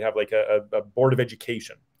commissions. You might have like a board of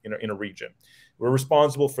education in a region. We're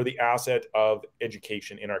responsible for the asset of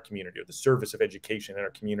education in our community, or the service of education in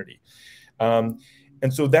our community.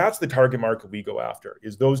 And so that's the target market we go after,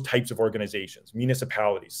 is those types of organizations,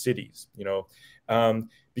 municipalities, cities, you know,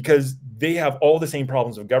 because they have all the same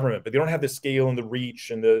problems of government, but they don't have the scale and the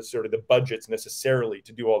reach and the sort of the budgets necessarily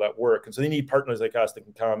to do all that work. And so they need partners like us that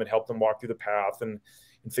can come and help them walk through the path and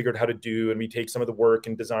figure out how to do. And we take some of the work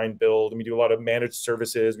and design, build, and we do a lot of managed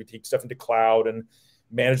services. We take stuff into cloud and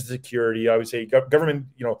manage the security. I would say government,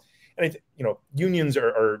 you know, and you know, unions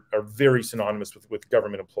are very synonymous with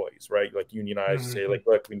government employees, right? Like unionize, say like,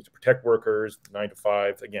 look, we need to protect workers, 9 to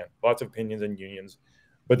 5. Again, lots of opinions in unions,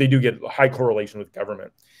 but they do get a high correlation with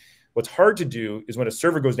government. What's hard to do is when a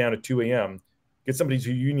server goes down at 2 a.m., get somebody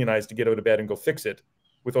who unionized to get out of bed and go fix it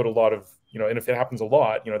without a lot of, you know, and if it happens a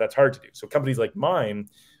lot, you know, that's hard to do. So companies like mine,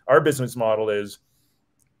 our business model is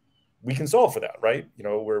we can solve for that, right? You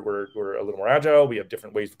know, we're a little more agile. We have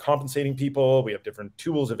different ways of compensating people. We have different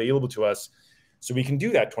tools available to us. So we can do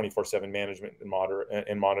that 24/7 management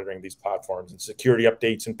and monitoring these platforms, and security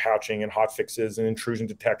updates and patching and hot fixes and intrusion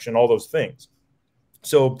detection, all those things.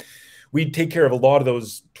 So we take care of a lot of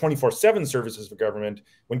those 24/7 services for government,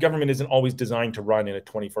 when government isn't always designed to run in a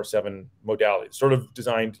 24/7 modality. It's sort of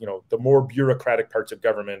designed, you know, the more bureaucratic parts of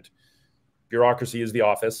government. Bureaucracy is the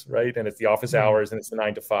office, right? And it's the office hours, and it's the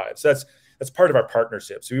 9 to 5. So that's part of our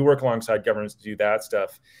partnership. So we work alongside governments to do that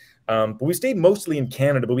stuff. But we stay mostly in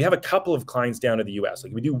Canada, but we have a couple of clients down in the US.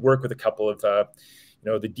 Like we do work with a couple of,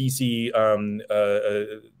 you know, the DC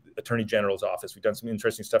Attorney General's office. We've done some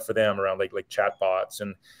interesting stuff for them around like chatbots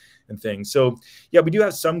and things. So yeah, we do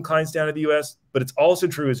have some clients down in the US, but it's also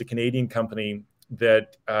true as a Canadian company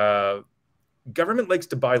that government likes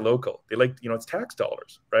to buy local. They like, you know, it's tax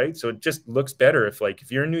dollars, right? So it just looks better if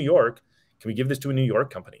you're in New York, can we give this to a New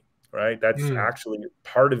York company, right? That's actually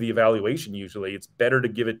part of the evaluation. Usually it's better to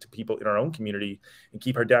give it to people in our own community and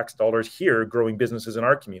keep our tax dollars here, growing businesses in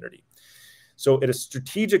our community. So at a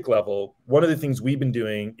strategic level, one of the things we've been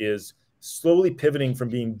doing is slowly pivoting from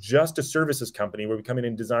being just a services company where we come in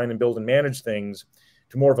and design and build and manage things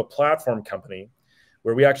to more of a platform company,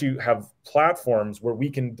 where we actually have platforms where we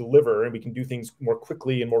can deliver and we can do things more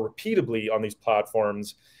quickly and more repeatably on these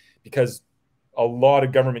platforms, because a lot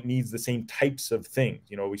of government needs the same types of things.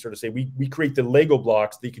 You know, we sort of say we create the Lego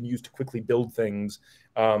blocks that you can use to quickly build things,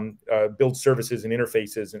 build services and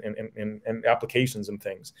interfaces and applications and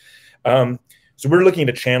things. So we're looking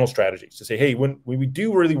at channel strategies to say, hey, when we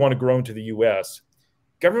do really want to grow into the US,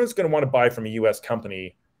 government's going to want to buy from a US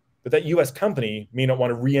company, but that US company may not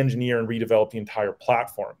want to re-engineer and redevelop the entire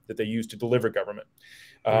platform that they use to deliver government.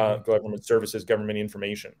 government services, government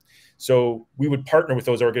information. So we would partner with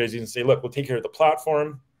those organizations and say, look, we'll take care of the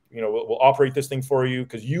platform. We'll operate this thing for you,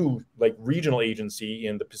 because you, like regional agency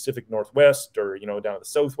in the Pacific Northwest, or, down in the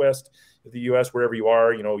Southwest of the US, wherever you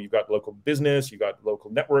are, you've got local business, you've got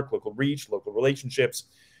local network, local reach, local relationships.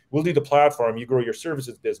 We'll do the platform, you grow your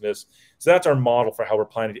services business. So that's our model for how we're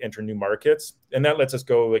planning to enter new markets. And that lets us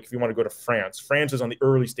go, like, if you want to go to France, France is on the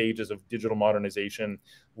early stages of digital modernization,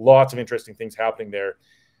 lots of interesting things happening there.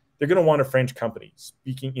 They're going to want a French company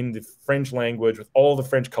speaking in the French language with all the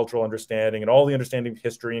French cultural understanding and all the understanding of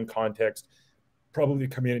history and context, probably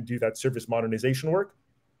come in and do that service modernization work.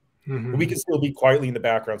 But we can still be quietly in the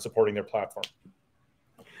background supporting their platform.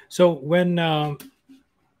 So when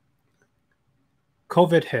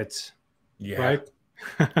COVID hits, right?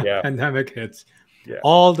 Pandemic hits,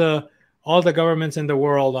 all the governments in the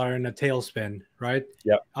world are in a tailspin, right?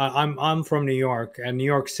 I'm from New York, and New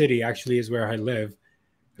York City actually is where I live.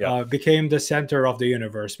 Became the center of the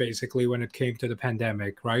universe, basically, when it came to the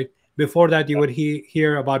pandemic, right? Before that, you would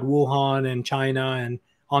hear about Wuhan and China, and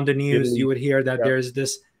on the news, you would hear that there's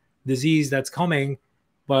this disease that's coming,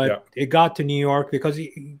 but it got to New York because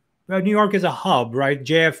New York is a hub, right?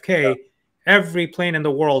 JFK, every plane in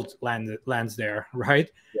the world lands there, right?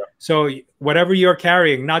 So whatever you're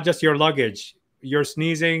carrying, not just your luggage, you're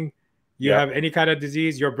sneezing, you have any kind of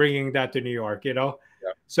disease, you're bringing that to New York,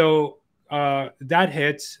 So that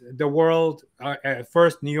hits the world.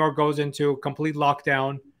 First, New York goes into complete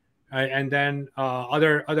lockdown, and then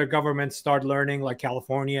other governments start learning, like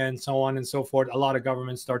California and so on and so forth. A lot of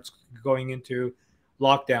governments starts going into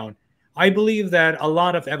lockdown. I believe that a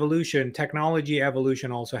lot of evolution, technology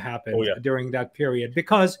evolution, also happened during that period,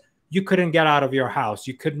 because you couldn't get out of your house.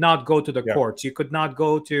 You could not go to the courts. You could not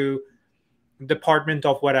go to department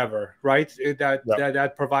of whatever, right?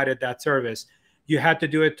 That provided that service. You had to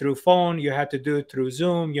do it through phone. You had to do it through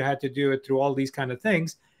Zoom. You had to do it through all these kind of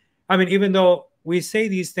things. I mean, even though we say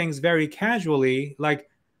these things very casually, like,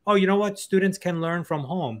 oh, you know what? Students can learn from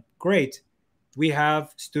home. Great. We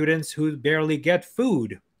have students who barely get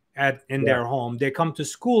food in their home. They come to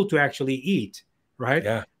school to actually eat,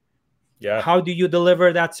 right? How do you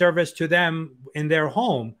deliver that service to them in their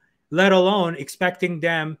home, let alone expecting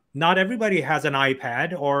them? Not everybody has an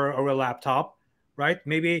iPad or a laptop, right?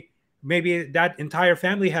 Maybe that entire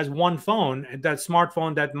family has one phone, that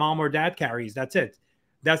smartphone that mom or dad carries. That's it.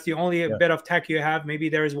 That's the only bit of tech you have. Maybe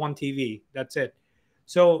there is one TV. That's it.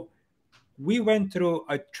 So we went through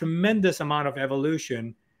a tremendous amount of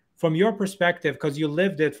evolution. From your perspective, because you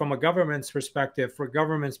lived it from a government's perspective, for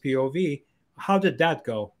government's POV, how did that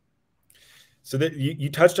go? So that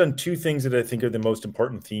you touched on two things that I think are the most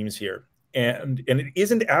important themes here. And it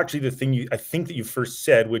isn't actually the thing I think that you first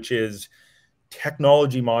said, which is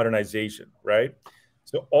technology modernization, right?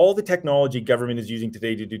 So all the technology government is using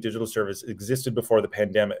today to do digital service existed before the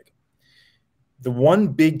pandemic. The one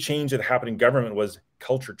big change that happened in government was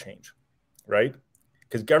culture change, right?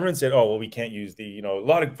 Because government said, oh, well, we can't use a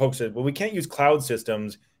lot of folks said, well, we can't use cloud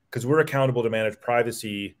systems because we're accountable to manage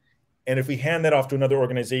privacy. And if we hand that off to another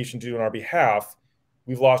organization to do on our behalf,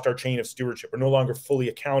 we've lost our chain of stewardship. We're no longer fully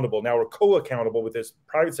accountable. Now we're co-accountable with this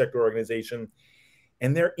private sector organization,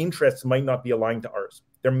 and their interests might not be aligned to ours.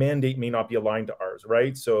 Their mandate may not be aligned to ours,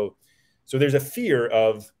 right? So there's a fear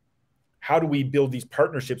of, how do we build these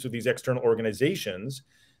partnerships with these external organizations?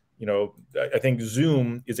 I think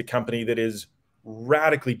Zoom is a company that is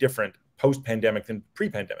radically different post-pandemic than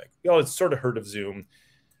pre-pandemic. We all sort of heard of Zoom,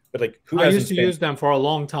 but like, I used to use them for a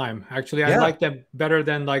long time. Actually, I like them better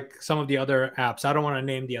than like some of the other apps. I don't want to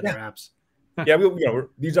name the other apps.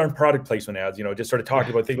 These aren't product placement ads. Just sort of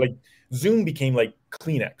talking about things like Zoom became like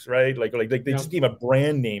Kleenex, right? Like they just became a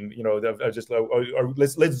brand name.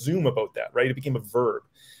 Let's Zoom about that, right? It became a verb.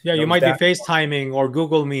 Yeah, you might be FaceTiming or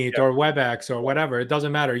Google Meet or WebEx or whatever. It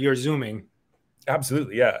doesn't matter. You're Zooming.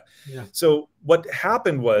 Absolutely, yeah. So what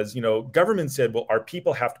happened was, government said, well, our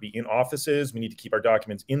people have to be in offices. We need to keep our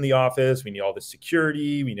documents in the office. We need all the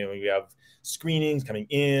security. We have screenings coming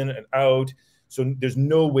in and out. So there's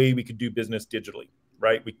no way we could do business digitally,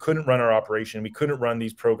 right? We couldn't run our operation. We couldn't run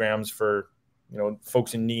these programs for,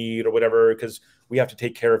 folks in need or whatever, because we have to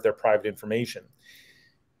take care of their private information.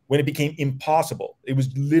 When it became impossible, it was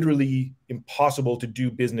literally impossible to do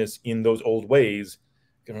business in those old ways.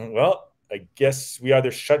 Well, I guess we either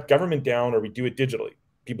shut government down or we do it digitally.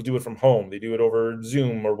 People do it from home. They do it over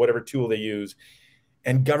Zoom or whatever tool they use.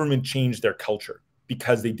 And government changed their culture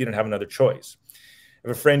because they didn't have another choice. I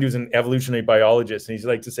have a friend who's an evolutionary biologist, and he's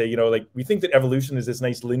like to say, we think that evolution is this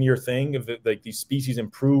nice linear thing of like these species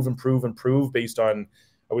improve based on,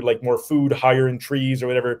 I would like more food higher in trees or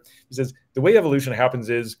whatever. He says, the way evolution happens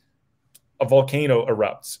is a volcano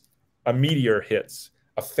erupts, a meteor hits,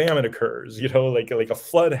 a famine occurs, you know, like a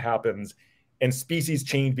flood happens, and species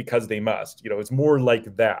change because they must. You know, it's more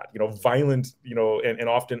like that. You know, violent, you know, and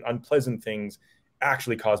often unpleasant things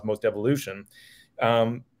actually cause most evolution.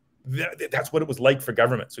 That's what it was like for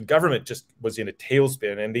government. So government just was in a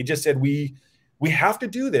tailspin, and they just said, we have to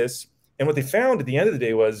do this. And what they found at the end of the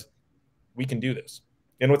day was, we can do this.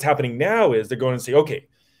 And what's happening now is they're going to say, okay,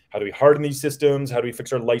 how do we harden these systems? How do we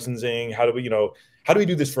fix our licensing? How do we, how do we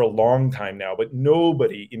do this for a long time now? But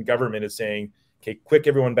nobody in government is saying, okay, quick,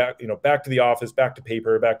 everyone back, back to the office, back to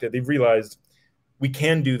paper, they've realized we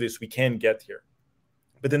can do this, we can get here.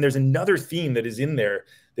 But then there's another theme that is in there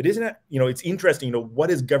that isn't, it's interesting,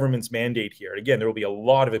 what is government's mandate here? And again, there will be a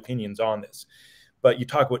lot of opinions on this, but you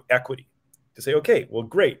talk about equity to say, okay, well,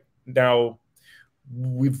 great. Now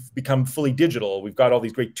we've become fully digital. We've got all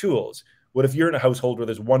these great tools. What if you're in a household where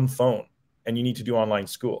there's one phone and you need to do online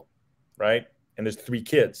school, right? And there's 3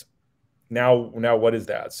 kids. Now what is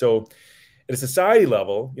that? So at a society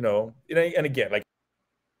level, and again, like,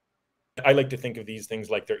 I like to think of these things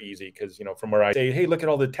like they're easy because, from where I say, hey, look at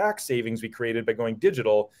all the tax savings we created by going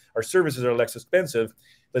digital. Our services are less expensive.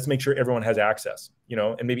 Let's make sure everyone has access,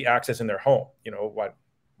 and maybe access in their home.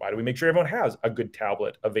 Why do we make sure everyone has a good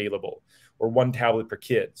tablet available, or one tablet per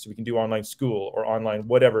kid, so we can do online school or online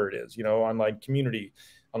whatever it is, online community,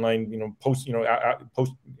 online, post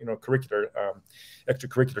curricular,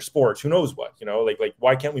 extracurricular sports, who knows what, like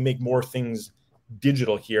why can't we make more things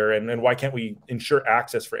digital here, and why can't we ensure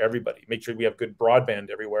access for everybody, make sure we have good broadband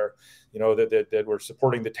everywhere, that we're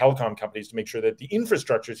supporting the telecom companies to make sure that the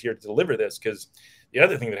infrastructure is here to deliver this. Because the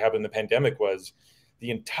other thing that happened in the pandemic was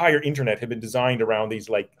the entire internet had been designed around these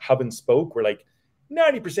like hub and spoke, where like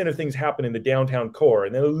 90% of things happen in the downtown core,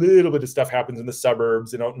 and then a little bit of stuff happens in the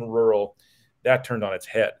suburbs and out in rural. That turned on its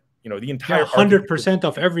head. The entire 100%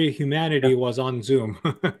 of every humanity was on Zoom,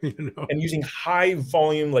 and using high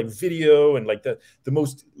volume like video and like the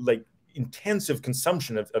most like intensive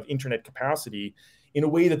consumption of internet capacity in a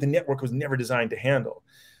way that the network was never designed to handle.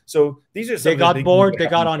 So these are some they got bored. They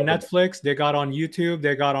got on Netflix. They got on YouTube.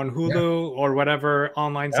 They got on Hulu or whatever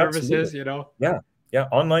online services. Yeah,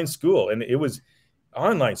 online school, and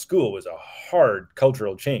online school was a hard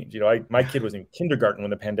cultural change. My kid was in kindergarten when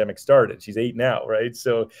the pandemic started. She's 8 now, right?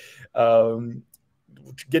 So, trying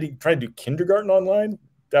to do kindergarten online,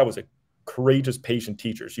 that was a courageous, patient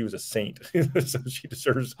teacher. She was a saint. So she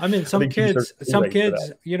deserves. I mean, some kids, some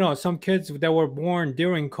kids that were born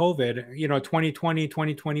during COVID, 2020,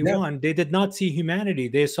 2021, they did not see humanity.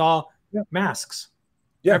 They saw masks.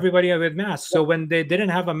 Everybody with masks. So when they didn't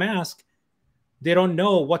have a mask, they don't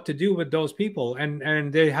know what to do with those people,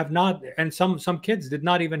 and they have not. And some kids did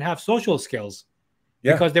not even have social skills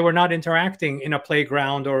because they were not interacting in a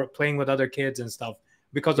playground or playing with other kids and stuff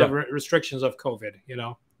because of restrictions of COVID.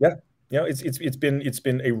 It's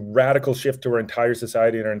been a radical shift to our entire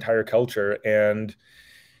society and our entire culture, and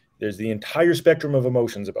there's the entire spectrum of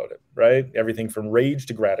emotions about it, right? Everything from rage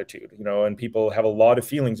to gratitude, and people have a lot of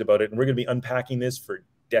feelings about it, and we're going to be unpacking this for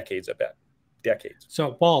decades, I bet. Decades.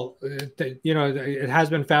 So Paul, it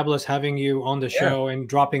has been fabulous having you on the show and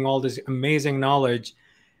dropping all this amazing knowledge.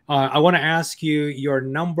 I want to ask you your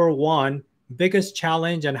number one biggest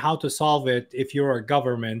challenge and how to solve it if you're a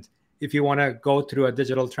government, if you want to go through a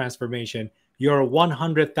digital transformation. Your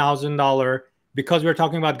 $100,000, because we're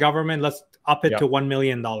talking about government, let's up it to $1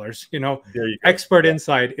 million. Expert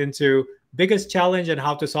insight into biggest challenge and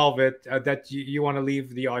how to solve it that you want to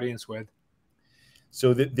leave the audience with.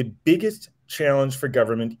 So the biggest challenge for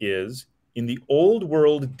government is, in the old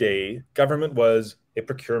world day, government was a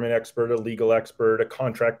procurement expert, a legal expert, a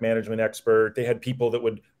contract management expert. They had people that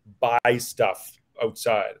would buy stuff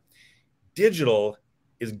outside. Digital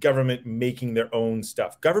is government making their own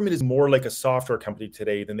stuff. Government is more like a software company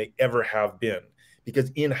today than they ever have been, because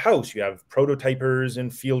in-house you have prototypers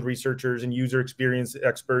and field researchers and user experience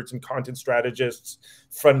experts and content strategists,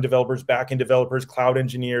 front developers, back-end developers, cloud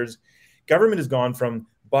engineers. Government has gone from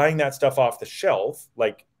buying that stuff off the shelf,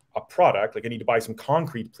 like a product, like I need to buy some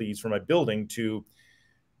concrete, please, for my building, to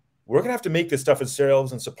we're going to have to make this stuff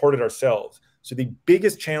ourselves and support it ourselves. So the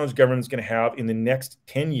biggest challenge government is going to have in the next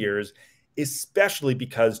 10 years, especially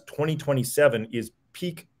because 2027 is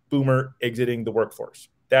peak boomer exiting the workforce.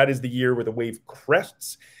 That is the year where the wave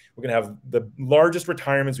crests. We're going to have the largest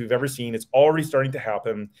retirements we've ever seen. It's already starting to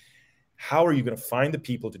happen. How are you going to find the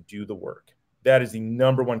people to do the work? That is the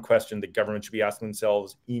number one question that government should be asking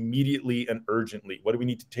themselves immediately and urgently. What do we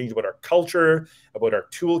need to change about our culture, about our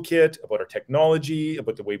toolkit, about our technology,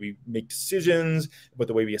 about the way we make decisions, about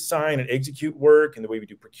the way we assign and execute work, and the way we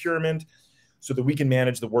do procurement? so that we can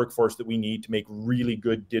manage the workforce that we need to make really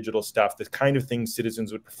good digital stuff, the kind of things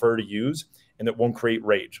citizens would prefer to use and that won't create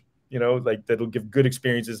rage, like that'll give good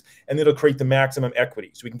experiences and it'll create the maximum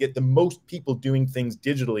equity. So we can get the most people doing things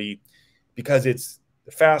digitally because it's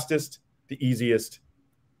the fastest, the easiest,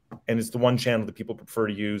 and it's the one channel that people prefer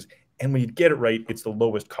to use. And when you get it right, it's the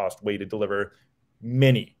lowest cost way to deliver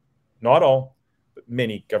many, not all, but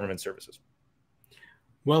many government services.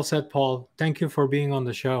 Well said, Paul. Thank you for being on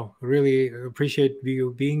the show. Really appreciate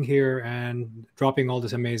you being here and dropping all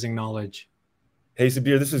this amazing knowledge. Hey,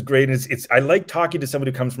 Sabir, this is great. And I like talking to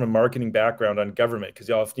somebody who comes from a marketing background on government,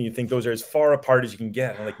 because often you think those are as far apart as you can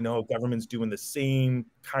get. I'm like, no, government's doing the same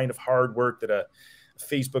kind of hard work that a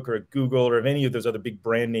Facebook or a Google or of any of those other big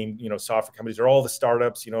brand name, software companies, or all the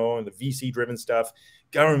startups, and the VC driven stuff.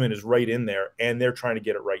 Government is right in there, and they're trying to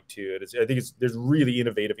get it right too. I think there's really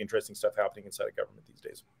innovative, interesting stuff happening inside of government these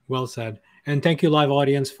days. Well said. And thank you, live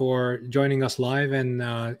audience, for joining us live. And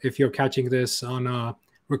if you're catching this on a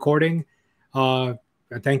recording,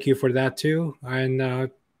 thank you for that too.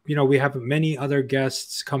 And we have many other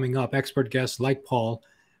guests coming up, expert guests like Paul,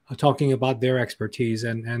 talking about their expertise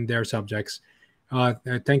and their subjects.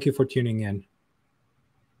 Thank you for tuning in.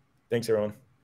 Thanks, everyone.